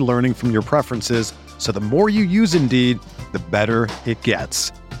constantly learning from your preferences, so the more you use Indeed, the better it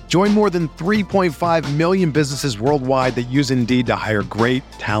gets. Join more than 3.5 million businesses worldwide that use Indeed to hire great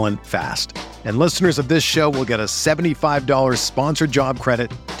talent fast. And listeners of this show will get a $75 sponsored job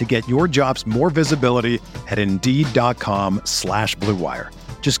credit to get your jobs more visibility at Indeed.com/Blue Wire.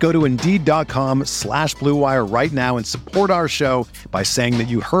 Just go to Indeed.com/Blue Wire right now and support our show by saying that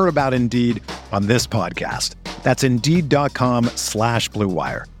you heard about Indeed on this podcast. That's Indeed.com/Blue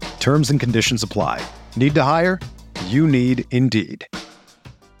Wire. Terms and conditions apply. Need to hire? You need Indeed.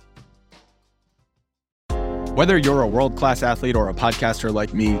 Whether you're a world-class athlete or a podcaster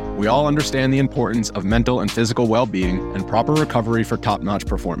like me, we all understand the importance of mental and physical well-being and proper recovery for top-notch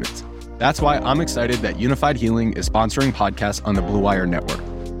performance. That's why I'm excited that Unified Healing is sponsoring podcasts on the Blue Wire Network.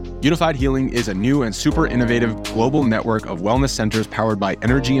 Unified Healing is a new and super innovative global network of wellness centers powered by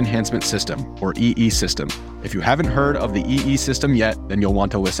Energy Enhancement System, or EE System. If you haven't heard of the EE System yet, then you'll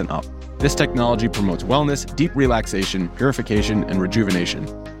want to listen up. This technology promotes wellness, deep relaxation, purification, and rejuvenation.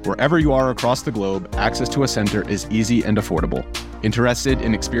 Wherever you are across the globe, access to a center is easy and affordable. Interested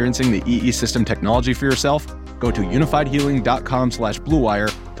in experiencing the EE System technology for yourself? Go to unifiedhealing.com/Blue Wire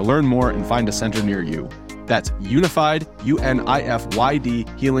to learn more and find a center near you. That's unified,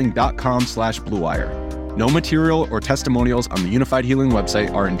 UNIFYD, healing.com/Blue Wire. No material or testimonials on the Unified Healing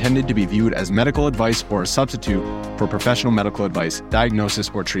website are intended to be viewed as medical advice or a substitute for professional medical advice, diagnosis,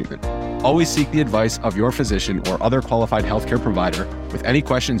 or treatment. Always seek the advice of your physician or other qualified healthcare provider with any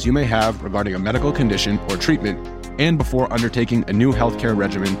questions you may have regarding a medical condition or treatment and before undertaking a new healthcare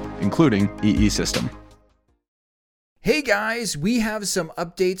regimen, including EE System. Hey guys, we have some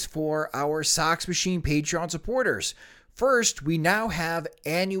updates for our Sox Machine Patreon supporters. First, we now have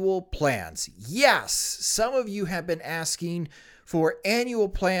annual plans. Yes, some of you have been asking for annual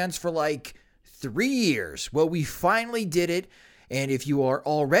plans for like 3 years. Well, we finally did it. And if you are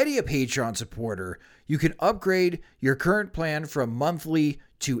already a Patreon supporter, you can upgrade your current plan from monthly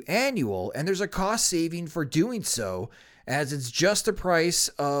to annual. And there's a cost saving for doing so, as it's just the price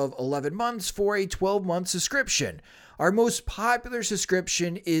of 11 months for a 12-month subscription. Our most popular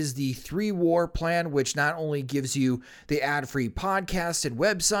subscription is the 3 War plan, which not only gives you the ad-free podcast and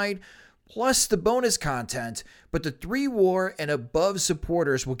website, plus the bonus content, but the 3 War and above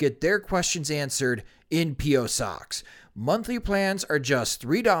supporters will get their questions answered in P.O. Sox. Monthly plans are just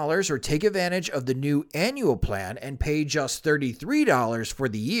 $3 or take advantage of the new annual plan and pay just $33 for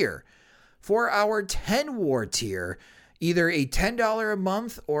the year. For our 10 War tier, either a $10 a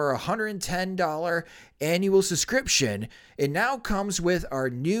month or a $110 annual subscription, it now comes with our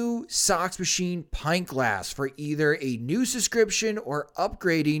new Sox Machine pint glass for either a new subscription or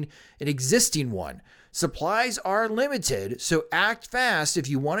upgrading an existing one. Supplies are limited, so act fast if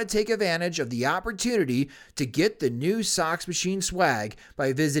you want to take advantage of the opportunity to get the new Sox Machine swag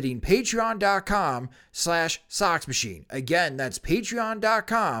by visiting patreon.com/SoxMachine. Again, that's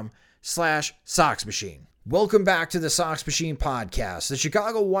patreon.com/SoxMachine. Welcome back to the Sox Machine podcast. The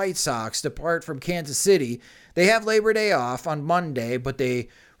Chicago White Sox depart from Kansas City. They have Labor Day off on Monday, but they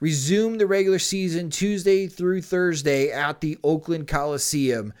resume the regular season Tuesday through Thursday at the Oakland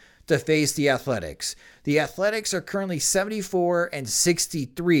Coliseum to face the Athletics. The Athletics are currently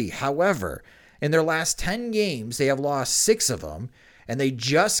 74-63. However, in their last 10 games, they have lost 6 of them, and they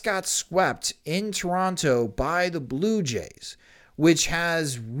just got swept in Toronto by the Blue Jays, which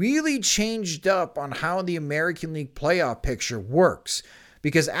has really changed up on how the American League playoff picture works.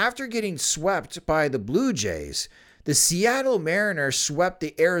 Because after getting swept by the Blue Jays, the Seattle Mariners swept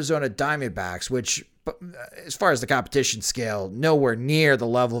the Arizona Diamondbacks, which, as far as the competition scale, nowhere near the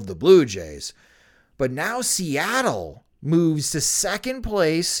level of the Blue Jays. But now Seattle moves to second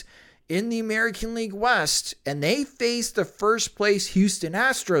place in the American League West, and they face the first place Houston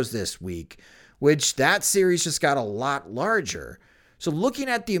Astros this week, which that series just got a lot larger. So looking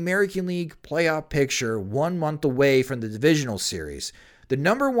at the American League playoff picture 1 month away from the divisional series, the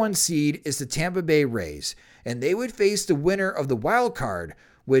number 1 seed is the Tampa Bay Rays, and they would face the winner of the wild card,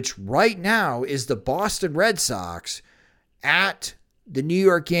 which right now is the Boston Red Sox, at the New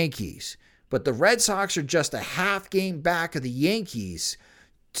York Yankees. But the Red Sox are just a half game back of the Yankees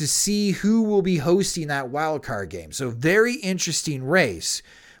to see who will be hosting that wild card game. So very interesting race.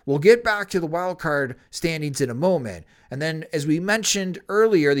 We'll get back to the wild card standings in a moment. And then, as we mentioned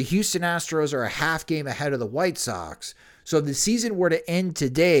earlier, the Houston Astros are a half game ahead of the White Sox. So if the season were to end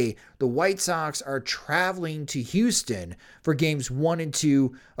today, the White Sox are traveling to Houston for games 1 and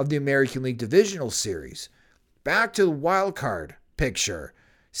 2 of the American League Divisional Series. Back to the wild card picture.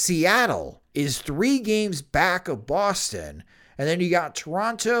 Seattle is 3 games back of Boston. And then you got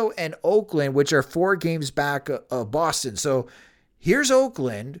Toronto and Oakland, which are 4 games back of Boston. So here's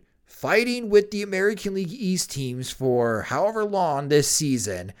Oakland fighting with the American League East teams for however long this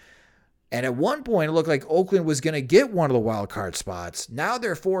season. And at one point, it looked like Oakland was going to get one of the wild card spots. Now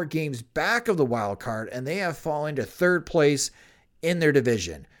they're 4 games back of the wild card, and they have fallen to third place in their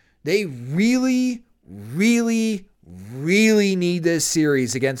division. They really, really, really need this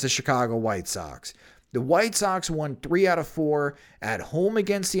series against the Chicago White Sox. The White Sox won 3 out of 4 at home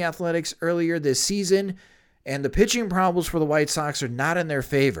against the Athletics earlier this season, and the pitching problems for the White Sox are not in their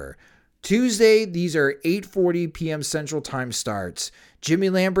favor. Tuesday, these are 8:40 p.m. Central Time starts. Jimmy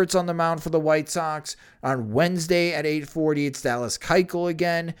Lambert's on the mound for the White Sox. On Wednesday at 8:40, it's Dallas Keuchel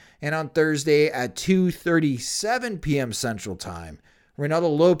again. And on Thursday at 2:37 p.m. Central Time,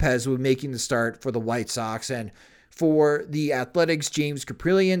 Reynaldo Lopez will be making the start for the White Sox. And for the Athletics, James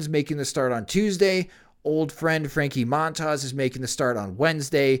Kaprielian's making the start on Tuesday. Old friend Frankie Montas is making the start on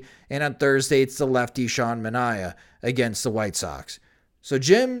Wednesday. And on Thursday, it's the lefty Sean Manaea against the White Sox. So,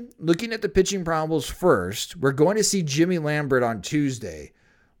 Jim, looking at the pitching problems first, we're going to see Jimmy Lambert on Tuesday.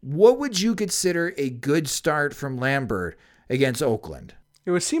 What would you consider a good start from Lambert against Oakland?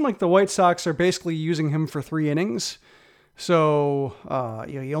 It would seem like the White Sox are basically using him for 3 innings. So,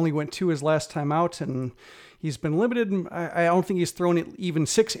 he only went 2 his last time out, and he's been limited. I don't think he's thrown even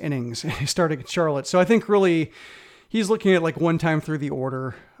 6 innings starting at Charlotte. So I think really he's looking at like one time through the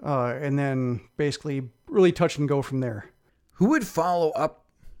order, and then basically really touch and go from there. Who would follow up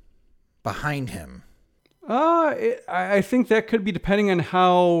behind him? I think that could be depending on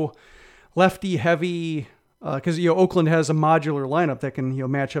how lefty heavy, because Oakland has a modular lineup that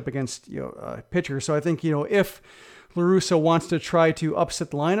can match up against pitchers. So I think if La Russa wants to try to upset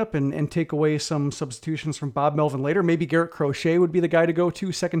the lineup and take away some substitutions from Bob Melvin later, maybe Garrett Crochet would be the guy to go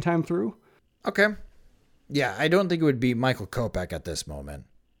to second time through. Okay. Yeah, I don't think it would be Michael Kopech at this moment.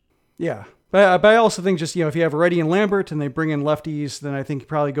 Yeah. But I also think just, if you have Reddy and Lambert and they bring in lefties, then I think you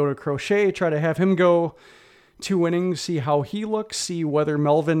probably go to Crochet, try to have him go 2 innings, see how he looks, see whether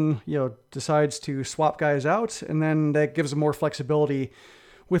Melvin, decides to swap guys out. And then that gives him more flexibility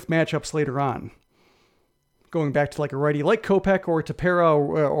with matchups later on. Going back to like a righty like Kopech or Tepera,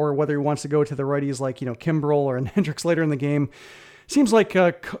 or whether he wants to go to the righties like, Kimbrel or Hendricks later in the game. Seems like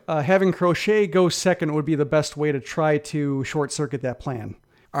having Crochet go second would be the best way to try to short circuit that plan.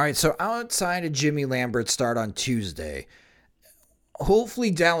 All right, so outside of Jimmy Lambert's start on Tuesday,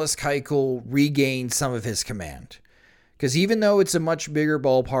 hopefully Dallas Keuchel regained some of his command. Because even though it's a much bigger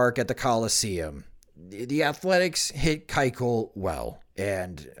ballpark at the Coliseum, the Athletics hit Keuchel well.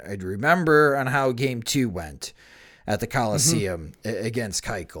 And I'd remember on how Game 2 went at the Coliseum against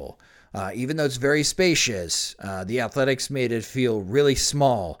Keuchel. Even though it's very spacious, the Athletics made it feel really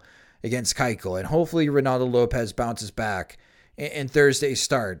small against Keuchel. And hopefully Ronaldo Lopez bounces back in Thursday's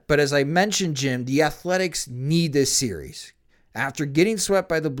start. But as I mentioned, Jim, the Athletics need this series. After getting swept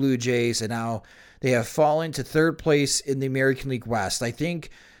by the Blue Jays and now they have fallen to third place in the American League West, I think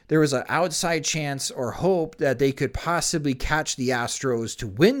there was an outside chance or hope that they could possibly catch the Astros to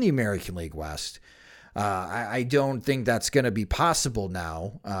win the American League West. I don't think that's going to be possible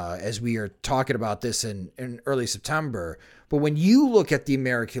now, as we are talking about this in early September. But when you look at the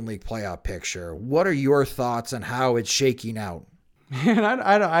American League playoff picture, what are your thoughts on how it's shaking out? Man,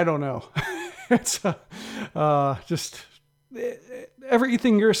 I don't know. It's just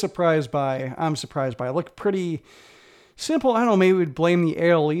everything you're surprised by, I'm surprised by. It looked pretty simple. I don't know, maybe we'd blame the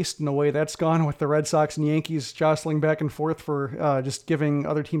AL East in the way that's gone with the Red Sox and Yankees jostling back and forth for just giving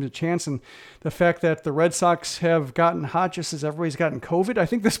other teams a chance. And the fact that the Red Sox have gotten hot just as everybody's gotten COVID, I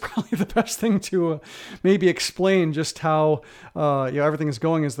think that's probably the best thing to maybe explain just how everything is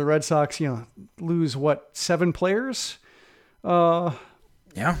going as the Red Sox lose, 7 players?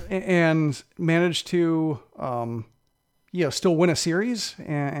 And manage to still win a series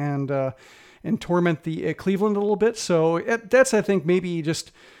and torment the Cleveland a little bit. So that's, I think, maybe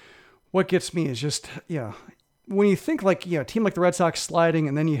just what gets me is just, when you think like, a team like the Red Sox sliding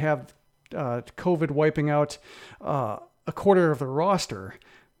and then you have COVID wiping out a quarter of the roster,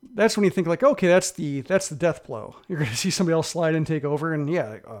 that's when you think like, okay, that's the death blow. You're going to see somebody else slide and take over. And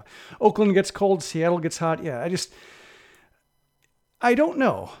Oakland gets cold, Seattle gets hot. I don't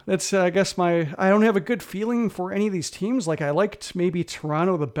know. That's, I guess I don't have a good feeling for any of these teams. Like I liked maybe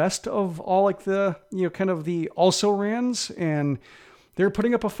Toronto the best of all, like the, kind of the also-rans, and they're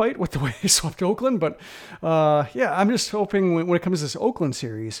putting up a fight with the way they swept Oakland. But I'm just hoping when it comes to this Oakland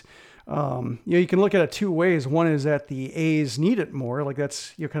series, you can look at it two ways. One is that the A's need it more. Like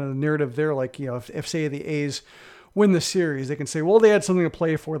that's, kind of the narrative there. Like, if say the A's win the series, they can say, well, they had something to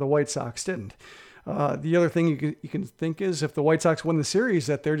play for, the White Sox didn't. The other thing you can think is if the White Sox win the series,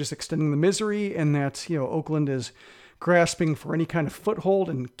 that they're just extending the misery and that, Oakland is grasping for any kind of foothold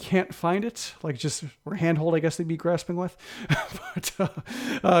and can't find it, like or handhold, I guess they'd be grasping with, but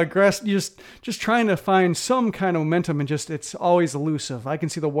just trying to find some kind of momentum and it's always elusive. I can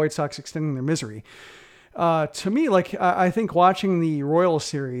see the White Sox extending their misery. To me, like I think watching the Royals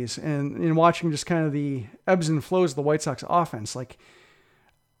series and watching just kind of the ebbs and flows of the White Sox offense, like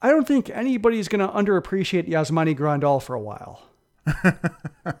I don't think anybody's going to underappreciate Yasmani Grandal for a while.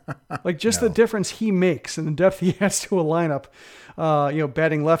 Like just the difference he makes and the depth he adds to a lineup,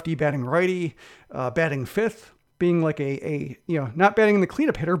 batting lefty, batting righty, batting fifth, being like a not batting in the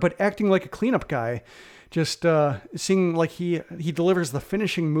cleanup hitter, but acting like a cleanup guy, just seeing like he delivers the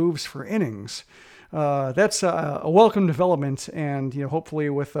finishing moves for innings. That's a welcome development. And,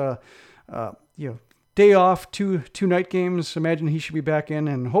 hopefully with, day off, two night games, imagine he should be back in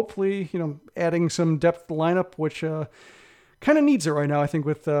and hopefully, adding some depth to the lineup, which kind of needs it right now. I think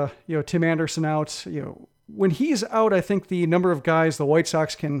with, Tim Anderson out, when he's out, I think the number of guys the White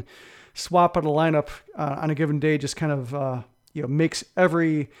Sox can swap out a lineup on a given day just kind of, makes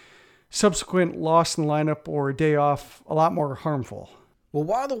every subsequent loss in the lineup or day off a lot more harmful. Well,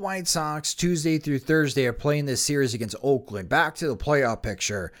 while the White Sox Tuesday through Thursday are playing this series against Oakland, back to the playoff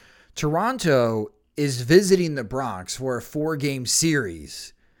picture, Toronto is visiting the Bronx for a 4-game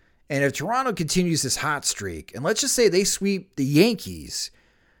series. And if Toronto continues this hot streak, and let's just say they sweep the Yankees,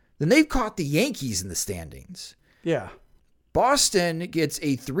 then they've caught the Yankees in the standings. Yeah. Boston gets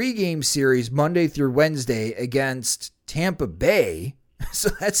a 3-game series Monday through Wednesday against Tampa Bay. So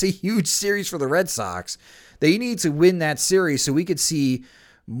that's a huge series for the Red Sox. They need to win that series so we could see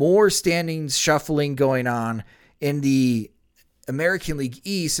more standings shuffling going on in the American League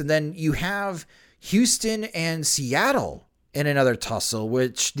East. And then you have Houston and Seattle in another tussle,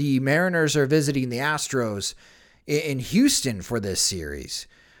 which the Mariners are visiting the Astros in Houston for this series.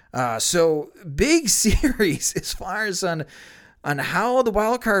 So big series as far as on how the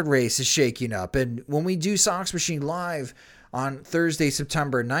wild card race is shaking up. And when we do Sox Machine Live on Thursday,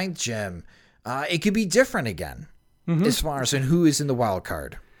 September 9th, Jim, it could be different again as far as in who is in the wild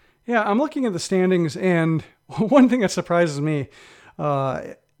card. Yeah, I'm looking at the standings, and one thing that surprises me,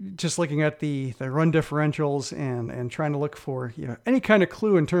 just looking at the run differentials and trying to look for any kind of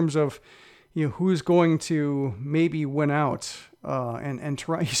clue in terms of who's going to maybe win out. and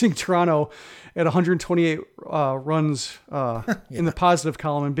using Toronto at 128 runs in the positive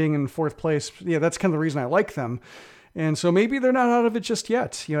column and being in fourth place. Yeah, that's kind of the reason I like them. And so maybe they're not out of it just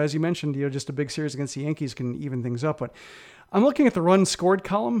yet. As you mentioned, just a big series against the Yankees can even things up. But I'm looking at the runs scored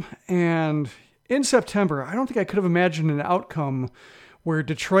column, and in September, I don't think I could have imagined an outcome where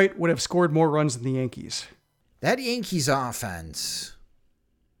Detroit would have scored more runs than the Yankees. That Yankees offense,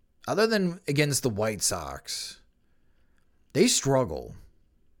 other than against the White Sox, they struggle.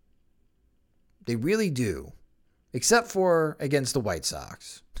 They really do. Except for against the White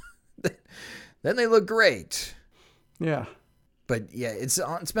Sox. Then they look great. Yeah. But yeah,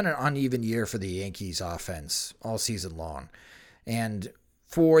 it's been an uneven year for the Yankees offense all season long. And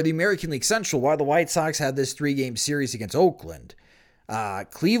for the American League Central, while the White Sox had this 3-game series against Oakland,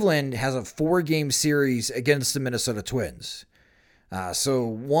 Cleveland has a 4-game series against the Minnesota Twins. So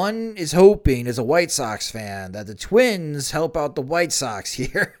one is hoping, as a White Sox fan, that the Twins help out the White Sox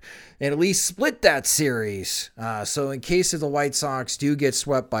here and at least split that series. So in case of the White Sox do get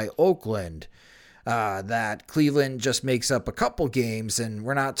swept by Oakland, that Cleveland just makes up a couple games, and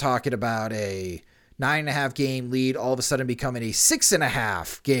we're not talking about a 9.5 game lead all of a sudden becoming a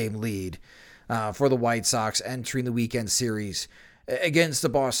 6.5 game lead for the White Sox entering the weekend series against the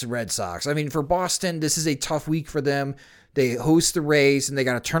Boston Red Sox. I mean, for Boston, this is a tough week for them. They host the Rays, and they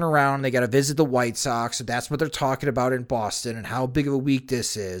got to turn around, and they got to visit the White Sox. So that's what they're talking about in Boston and how big of a week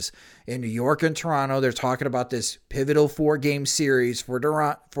this is. In New York and Toronto, they're talking about this pivotal 4-game series for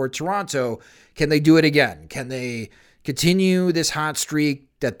Toronto. Can they do it again? Can they continue this hot streak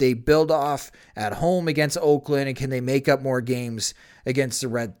that they build off at home against Oakland, and can they make up more games against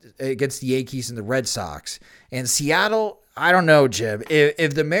the Yankees and the Red Sox? And Seattle, I don't know, Jim.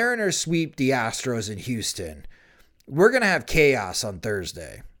 If the Mariners sweep the Astros in Houston, we're going to have chaos on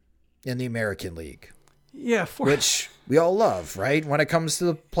Thursday in the American League. Yeah. Which we all love, right? When it comes to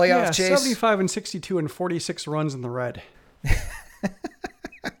the playoff chase. 75 and 62 and 46 runs in the red.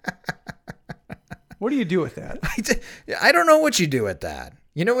 What do you do with that? I don't know what you do with that.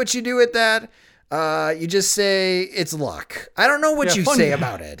 You know what you do with that? You just say it's luck. I don't know what you say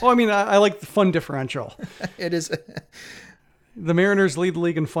about it. Well, I mean, I like the fun differential. It is. The Mariners lead the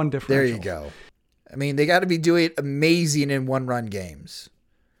league in fun differential. There you go. I mean, they got to be doing amazing in 1-run games.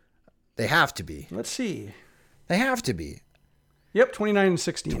 They have to be. Let's see. They have to be. Yep, 29 and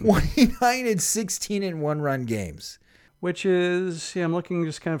 16. 29 and 16 in 1-run games. Which is, I'm looking,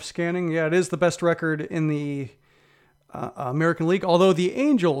 just kind of scanning. Yeah, it is the best record in the American League, although the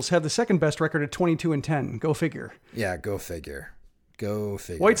Angels have the second best record at 22 and 10. Go figure. Yeah, go figure. Go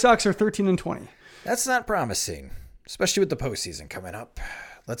figure. White Sox are 13 and 20. That's not promising, especially with the postseason coming up.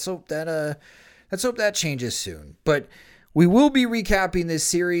 Let's hope that changes soon. But we will be recapping this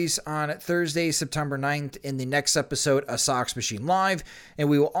series on Thursday, September 9th in the next episode of Sox Machine Live. And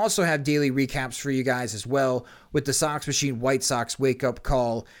we will also have daily recaps for you guys as well with the Sox Machine White Sox wake-up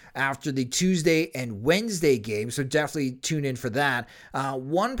call after the Tuesday and Wednesday game. So definitely tune in for that.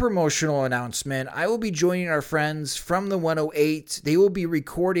 One promotional announcement. I will be joining our friends from the 108. They will be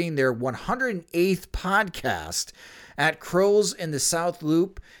recording their 108th podcast at Kroll's in the South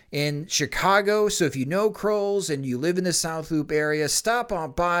Loop in Chicago. So if you know Kroll's and you live in the South Loop area, stop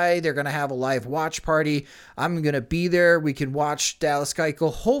on by. They're going to have a live watch party. I'm going to be there. We can watch Dallas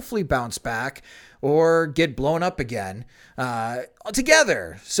Keuchel hopefully bounce back or get blown up again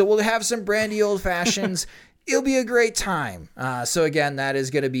together. So we'll have some brandy old fashions. It'll be a great time. So again, that is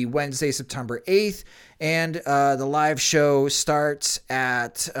going to be Wednesday, September 8th. And the live show starts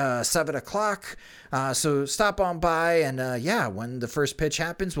at 7 o'clock. So stop on by and when the first pitch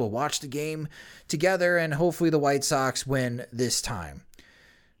happens, we'll watch the game together and hopefully the White Sox win this time.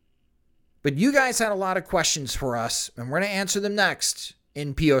 But you guys had a lot of questions for us, and we're going to answer them next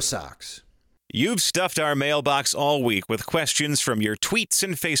in P.O. Sox. You've stuffed our mailbox all week with questions from your tweets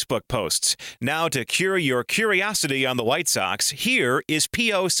and Facebook posts. Now to cure your curiosity on the White Sox, here is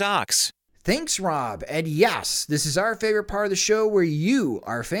P.O. Sox. Thanks, Rob. And yes, this is our favorite part of the show where you,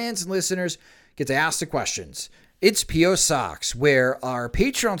 our fans and listeners, get to ask the questions. It's P.O. Sox, where our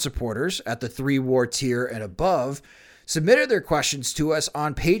Patreon supporters at the 3-war tier and above submitted their questions to us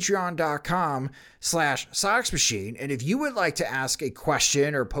on patreon.com/SoxMachine. And if you would like to ask a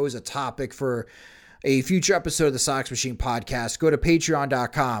question or pose a topic for a future episode of the Sox Machine podcast, go to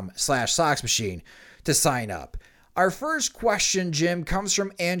patreon.com/SoxMachine to sign up. Our first question, Jim, comes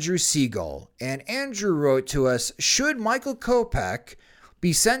from Andrew Siegel. And Andrew wrote to us, should Michael Kopech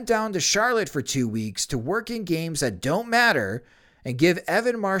be sent down to Charlotte for 2 weeks to work in games that don't matter and give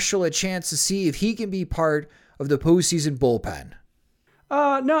Evan Marshall a chance to see if he can be part of the postseason bullpen?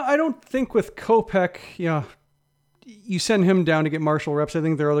 No, I don't think with Kopech, you send him down to get Marshall reps. I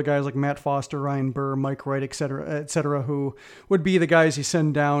think there are other guys like Matt Foster, Ryan Burr, Mike Wright, et cetera, who would be the guys you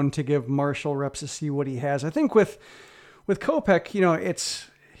send down to give Marshall reps to see what he has. I think with Kopech,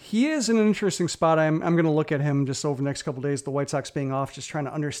 he is in an interesting spot. I'm going to look at him just over the next couple of days, the White Sox being off, just trying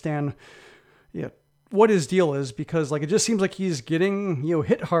to understand what his deal is, because it just seems like he's getting,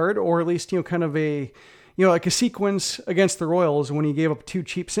 hit hard, or at least, kind of a sequence against the Royals when he gave up 2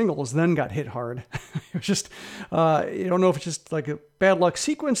 cheap singles, then got hit hard. It was just, you don't know if it's just like a bad luck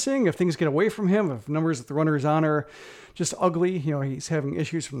sequencing, if things get away from him, if numbers that the runner's on are just ugly, he's having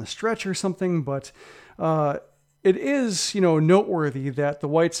issues from the stretch or something. But it is, noteworthy that the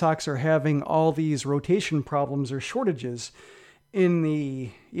White Sox are having all these rotation problems or shortages in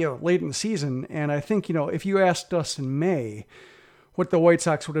the, late in the season. And I think, if you asked us in May what the White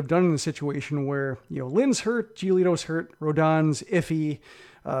Sox would have done in the situation where, Lynn's hurt, Giolito's hurt, Rodon's iffy,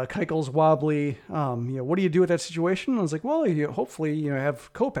 Keuchel's wobbly, what do you do with that situation? I was like, well, hopefully, you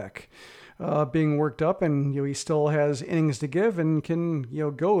have Kopech being worked up, and, he still has innings to give and can,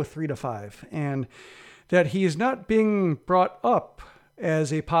 go 3 to 5. And that he's not being brought up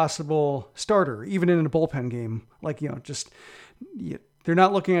as a possible starter, even in a bullpen game. They're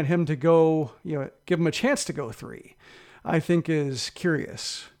not looking at him to go, give him a chance to go 3. I think is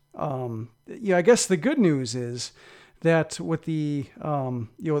curious. I guess the good news is that with the,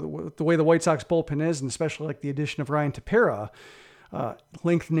 the way the White Sox bullpen is, and especially the addition of Ryan Tepera,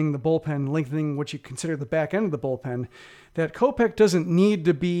 lengthening the bullpen, lengthening what you consider the back end of the bullpen, that Kopech doesn't need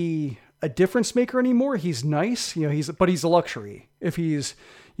to be a difference maker anymore. He's nice, but he's a luxury. If he's,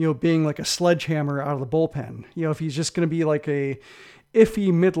 being like a sledgehammer out of the bullpen, if he's just going to be like a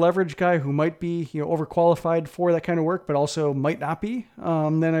iffy mid-leverage guy who might be, overqualified for that kind of work, but also might not be,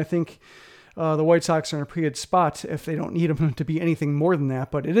 then I think the White Sox are in a pretty good spot if they don't need him to be anything more than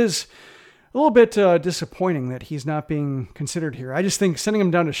that. But it is a little bit disappointing that he's not being considered here. I just think sending him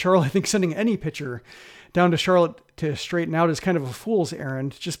down to Charlotte, I think sending any pitcher down to Charlotte to straighten out is kind of a fool's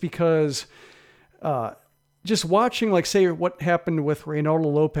errand, just because just watching, say, what happened with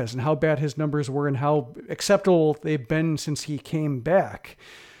Reynaldo Lopez and how bad his numbers were and how acceptable they've been since he came back,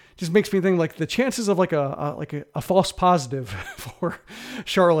 just makes me think the chances of a false positive for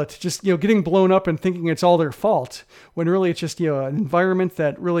Charlotte, just, getting blown up and thinking it's all their fault, when really it's just, an environment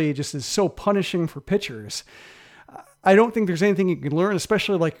that really just is so punishing for pitchers. I don't think there's anything you can learn,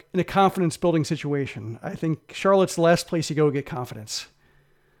 especially in a confidence building situation. I think Charlotte's the last place you go get confidence.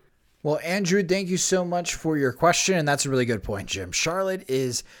 Well, Andrew, thank you so much for your question. And that's a really good point, Jim. Charlotte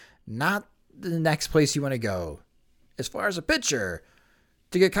is not the next place you want to go as far as a pitcher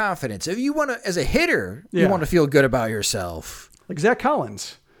to get confidence. If you want to, as a hitter, you want to feel good about yourself. Like Zach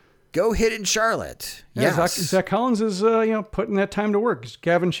Collins. Go hit in Charlotte. Yeah, yes. Zach Collins is, putting that time to work.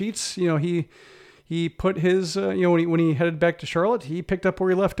 Gavin Sheets, he put his, when he headed back to Charlotte, he picked up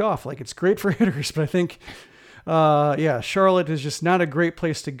where he left off. It's great for hitters, but I think, Charlotte is just not a great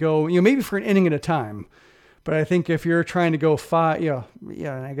place to go, maybe for an inning at a time. But I think if you're trying to go 5,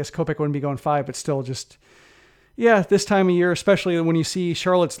 I guess Kopech wouldn't be going 5, but still just, this time of year, especially when you see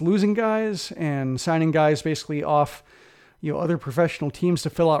Charlotte's losing guys and signing guys basically off, other professional teams to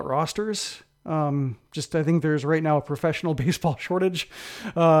fill out rosters. I think there's right now a professional baseball shortage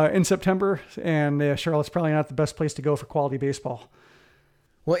in September, and Charlotte's probably not the best place to go for quality baseball.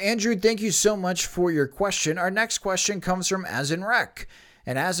 Well, Andrew, thank you so much for your question. Our next question comes from Azenrek.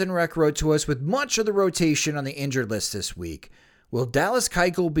 And Azenrek wrote to us with much of the rotation on the injured list this week. Will Dallas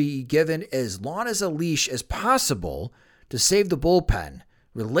Keuchel be given as long as a leash as possible to save the bullpen?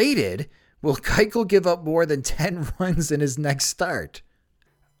 Related, will Keuchel give up more than 10 runs in his next start?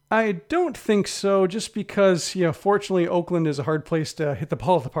 I don't think so, just because, fortunately, Oakland is a hard place to hit the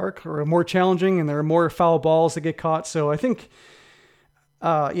ball at the park, or more challenging, and there are more foul balls that get caught. So I think,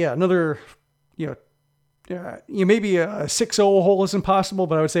 another, maybe a 6-0 hole isn't possible,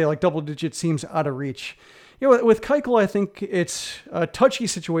 but I would say double digit seems out of reach. With Keuchel, I think it's a touchy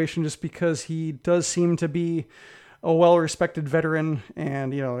situation just because he does seem to be a well-respected veteran,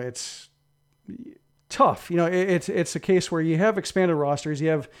 and, it's tough. It's a case where you have expanded rosters, you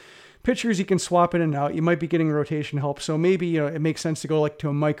have pitchers you can swap in and out, you might be getting rotation help. So maybe, it makes sense to go to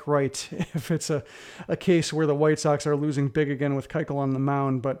a Mike Wright if it's a case where the White Sox are losing big again with Keuchel on the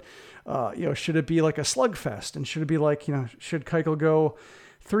mound. But, should it be a slugfest? And should it be should Keuchel go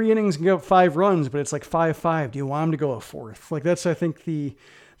 3 innings and give up 5 runs, but it's 5-5? Do you want him to go a 4th? That's, I think, the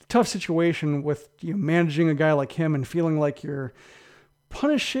tough situation with managing a guy like him and feeling like you're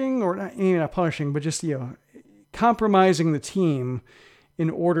punishing, or not punishing, but just, compromising the team in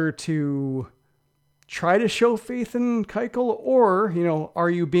order to try to show faith in Keuchel, or, are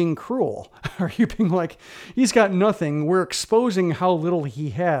you being cruel? Are you being like, he's got nothing, we're exposing how little he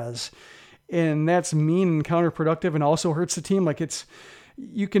has, and that's mean and counterproductive and also hurts the team? Like,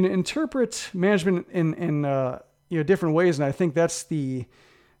 you can interpret management in different ways, and I think that's the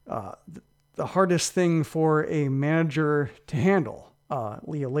hardest thing for a manager to handle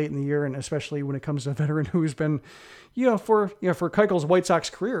late in the year, and especially when it comes to a veteran who's been, for Keuchel's White Sox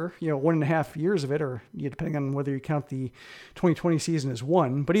career, 1.5 years of it, or depending on whether you count the 2020 season as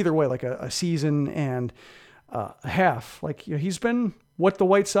one, but either way, like a season and a half. Like, he's been what the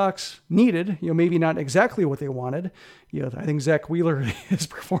White Sox needed, maybe not exactly what they wanted. I think Zach Wheeler, his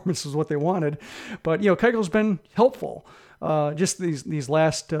performance was what they wanted, but Keuchel's been helpful. Just these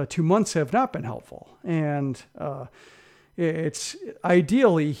last 2 months have not been helpful, and it's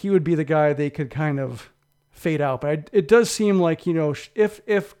ideally he would be the guy they could kind of fade out. But it does seem like, if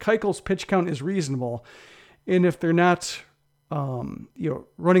Keuchel's pitch count is reasonable, and if they're not,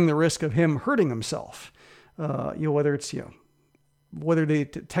 running the risk of him hurting himself, whether it's, whether they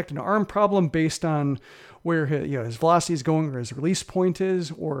detect an arm problem based on where his velocity is going, or his release point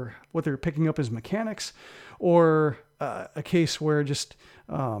is, or what they're picking up his mechanics, or a case where just,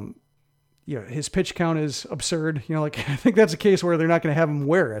 his pitch count is absurd. I think that's a case where they're not going to have him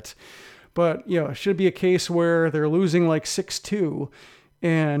wear it. But, it should be a case where they're losing like 6-2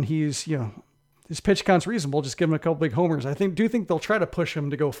 and he's, his pitch count's reasonable. Just give him a couple big homers. Do think they'll try to push him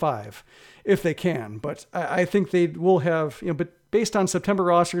to go 5 if they can. But I think they will have, but based on September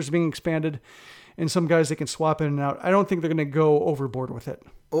rosters being expanded and some guys they can swap in and out, I don't think they're going to go overboard with it.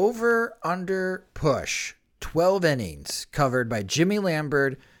 Over, under, push. 12 innings covered by Jimmy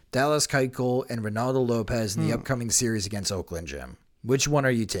Lambert, Dallas Keuchel, and Reynaldo Lopez in the upcoming series against Oakland, Jim. Which one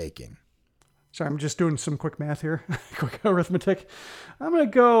are you taking? Sorry, I'm just doing some quick math here. Quick arithmetic. I'm going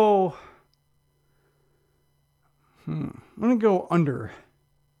to go... I'm going to go under.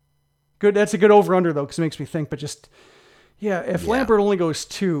 Good. That's a good over-under, though, because it makes me think. But just, if Lambert only goes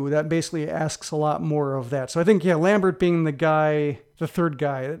 2, that basically asks a lot more of that. So I think, Lambert being the guy, the third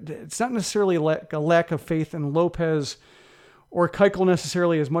guy, it's not necessarily a lack of faith in Lopez or Keuchel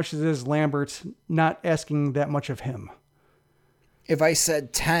necessarily as much as it is Lambert, not asking that much of him. If I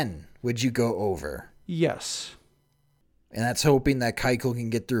said 10, would you go over? Yes. And that's hoping that Keuchel can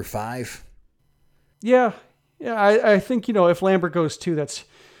get through 5? Yeah. Yeah, I think, if Lambert goes 2, that's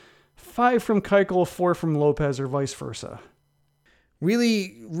 5 from Keuchel, 4 from Lopez, or vice versa.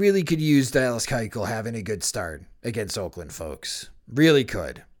 Really, really could use Dallas Keuchel having a good start against Oakland, folks. Really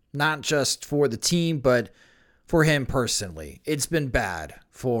could. Not just for the team, but for him personally. It's been bad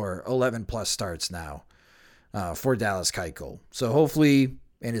for 11-plus starts now for Dallas Keuchel. So hopefully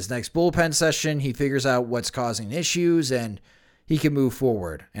in his next bullpen session, he figures out what's causing issues and he can move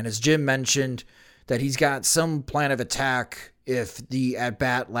forward. And as Jim mentioned, that he's got some plan of attack if the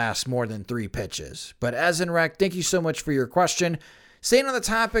at-bat lasts more than 3 pitches. But as in rec, thank you so much for your question. Staying on the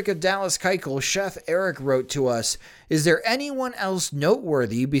topic of Dallas Keuchel, Chef Eric wrote to us, is there anyone else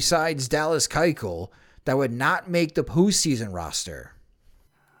noteworthy besides Dallas Keuchel that would not make the postseason roster?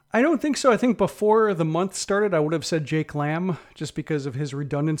 I don't think so. I think before the month started, I would have said Jake Lamb just because of his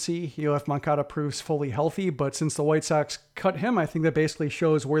redundancy. If Moncada proves fully healthy, but since the White Sox cut him, I think that basically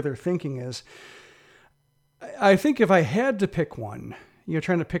shows where their thinking is. I think if I had to pick one,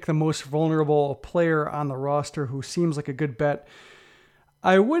 trying to pick the most vulnerable player on the roster who seems like a good bet,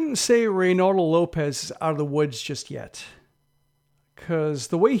 I wouldn't say Reynaldo Lopez is out of the woods just yet. Because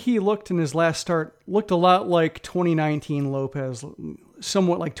the way he looked in his last start looked a lot like 2019 Lopez,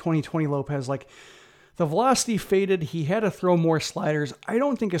 somewhat like 2020 Lopez. Like, the velocity faded. He had to throw more sliders. I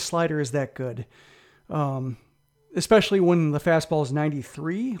don't think his slider is that good, especially when the fastball is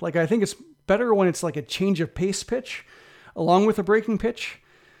 93. Like, I think it's better when it's like a change of pace pitch along with a breaking pitch.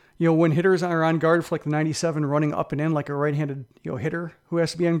 When hitters are on guard for like the 97 running up and in like a right-handed hitter who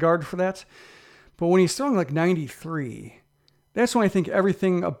has to be on guard for that. But when he's throwing like 93, that's when I think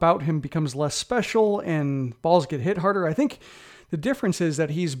everything about him becomes less special and balls get hit harder. I think the difference is that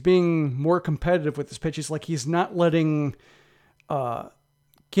he's being more competitive with his pitches. Like, he's not letting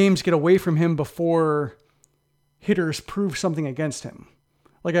games get away from him before hitters prove something against him.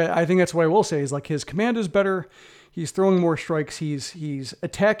 Like, I think that's what I will say is, like, his command is better. He's throwing more strikes. He's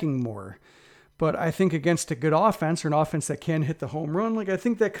attacking more. But I think against a good offense, or an offense that can hit the home run, like, I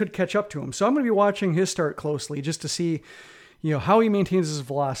think that could catch up to him. So I'm going to be watching his start closely just to see, how he maintains his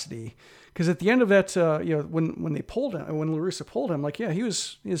velocity. Because at the end of that, when they pulled him, when La Russa pulled him,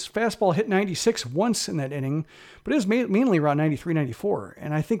 his fastball hit 96 once in that inning, but it was mainly around 93, 94.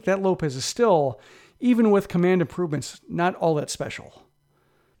 And I think that Lopez is still, even with command improvements, not all that special.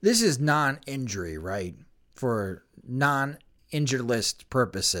 this is non-injury, right? For non-injured list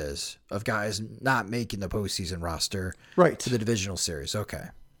purposes of guys not making the postseason roster. Right. To the divisional series. Okay.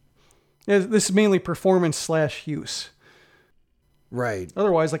 Yeah, this is mainly performance/use. Right.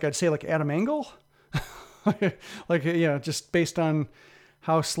 Otherwise, like I'd say like Adam Engel, like, just based on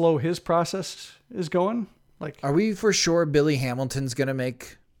how slow his process is going. Like, are we for sure Billy Hamilton's going to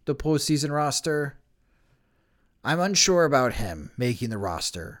make the postseason roster? I'm unsure about him making the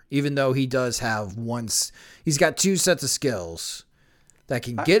roster, even though he does have he's got two sets of skills that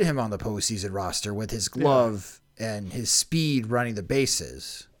can get him on the postseason roster with his glove and his speed running the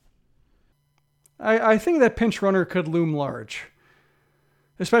bases. I think that pinch runner could loom large,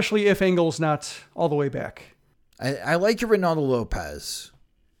 especially if Engel's not all the way back. I like your Ronaldo Lopez.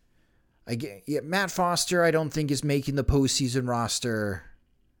 Matt Foster, I don't think is making the postseason roster.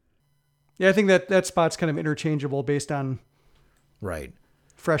 Yeah, I think that spot's kind of interchangeable based on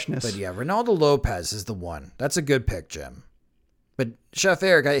freshness. But yeah, Ronaldo Lopez is the one. That's a good pick, Jim. But Chef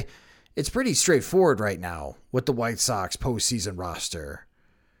Eric, it's pretty straightforward right now with the White Sox postseason roster.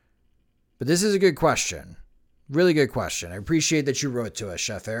 But this is a good question. Really good question. I appreciate that you wrote to us,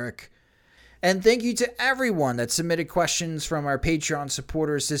 Chef Eric. And thank you to everyone that submitted questions from our Patreon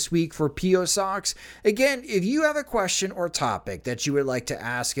supporters this week for P.O. Sox. Again, if you have a question or topic that you would like to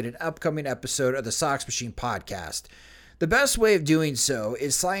ask in an upcoming episode of the Sox Machine podcast, the best way of doing so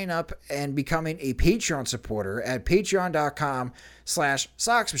is signing up and becoming a Patreon supporter at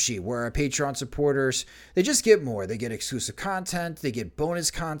patreon.com/SoxMachine, where our Patreon supporters, they just get more. They get exclusive content. They get bonus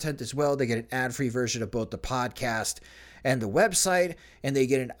content as well. They get an ad-free version of both the podcast and the website, and they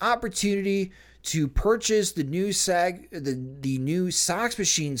get an opportunity to purchase the new new Sox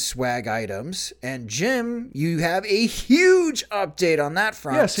Machine swag items. And Jim, you have a huge update on that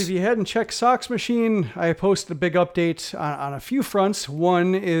front. Yes, if you hadn't checked Sox Machine, I posted a big update on a few fronts.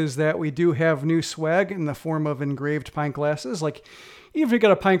 One is that we do have new swag in the form of engraved pint glasses. Like, even if you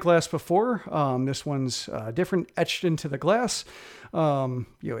got a pint glass before, this one's different, etched into the glass.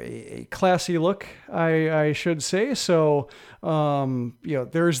 A classy look, I should say. So,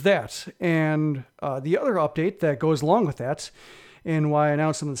 there's that. And the other update that goes along with that, and why I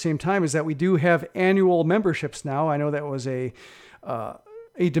announced them at the same time, is that we do have annual memberships now. I know that was a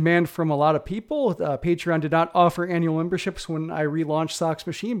demand from a lot of people. Patreon did not offer annual memberships when I relaunched Sox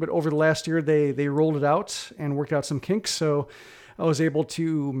Machine, but over the last year, they rolled it out and worked out some kinks. So I was able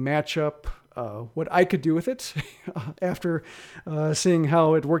to match up what I could do with it after seeing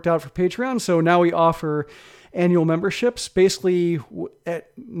how it worked out for Patreon. So now we offer annual memberships, basically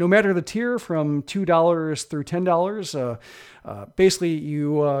at no matter the tier from $2 through $10. Basically,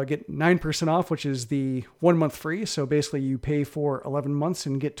 you get 9% off, which is the 1 month free. So basically, you pay for 11 months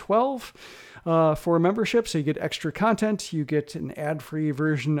and get 12 for a membership. So you get extra content. You get an ad-free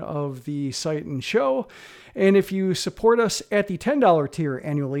version of the site and show. And if you support us at the $10 tier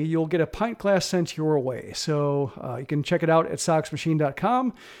annually, you'll get a pint glass sent your way. So you can check it out at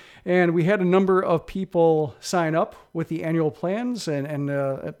soxmachine.com. And we had a number of people sign up with the annual plans, and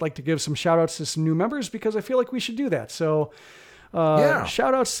I'd like to give some shout outs to some new members because I feel like we should do that. So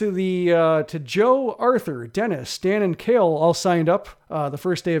shout outs to to Joe, Arthur, Dennis, Dan, and Kale all signed up the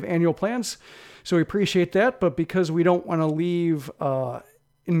first day of annual plans. So we appreciate that. But because we don't want to leave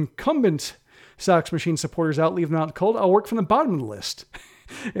incumbent Sox Machine supporters out, leave them out cold, I'll work from the bottom of the list.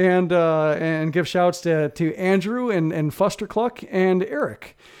 and give shouts to Andrew and Fustercluck and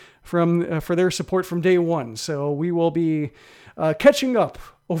Eric for their support from day one. So we will be catching up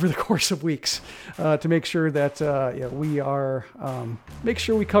over the course of weeks to make sure that we are make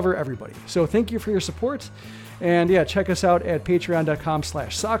sure we cover everybody. So thank you for your support, and check us out at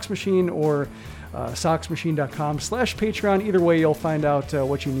patreon.com/SoxMachine or soxmachine.com/Patreon. Either way, you'll find out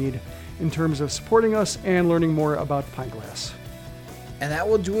what you need in terms of supporting us and learning more about the pint glass. And that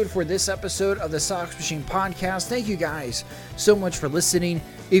will do it for this episode of the Sox Machine podcast. Thank you guys so much for listening.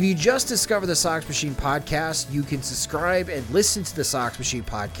 If you just discovered the Sox Machine podcast, you can subscribe and listen to the Sox Machine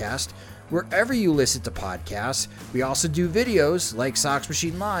podcast wherever you listen to podcasts. We also do videos like Sox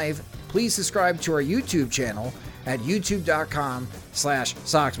Machine Live. Please subscribe to our YouTube channel at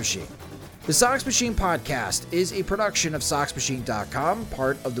youtube.com/Sox Machine. The Sox Machine podcast is a production of SoxMachine.com,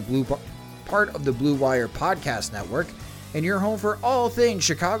 part of the Blue Wire Podcast Network, and your home for all things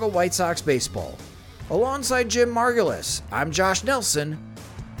Chicago White Sox baseball. Alongside Jim Margulis, I'm Josh Nelson.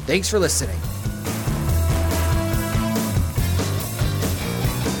 Thanks for listening.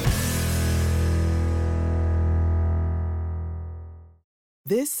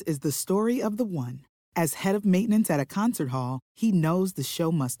 This is the story of the one. As head of maintenance at a concert hall, he knows the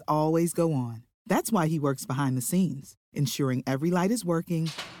show must always go on. That's why he works behind the scenes, ensuring every light is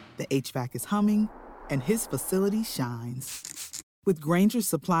working, the HVAC is humming, and his facility shines. With Grainger's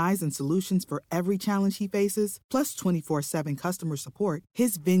supplies and solutions for every challenge he faces, plus 24/7 customer support,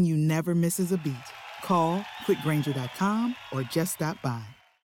 his venue never misses a beat. Call quickgrainger.com or just stop by.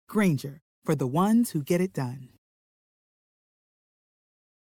 Grainger, for the ones who get it done.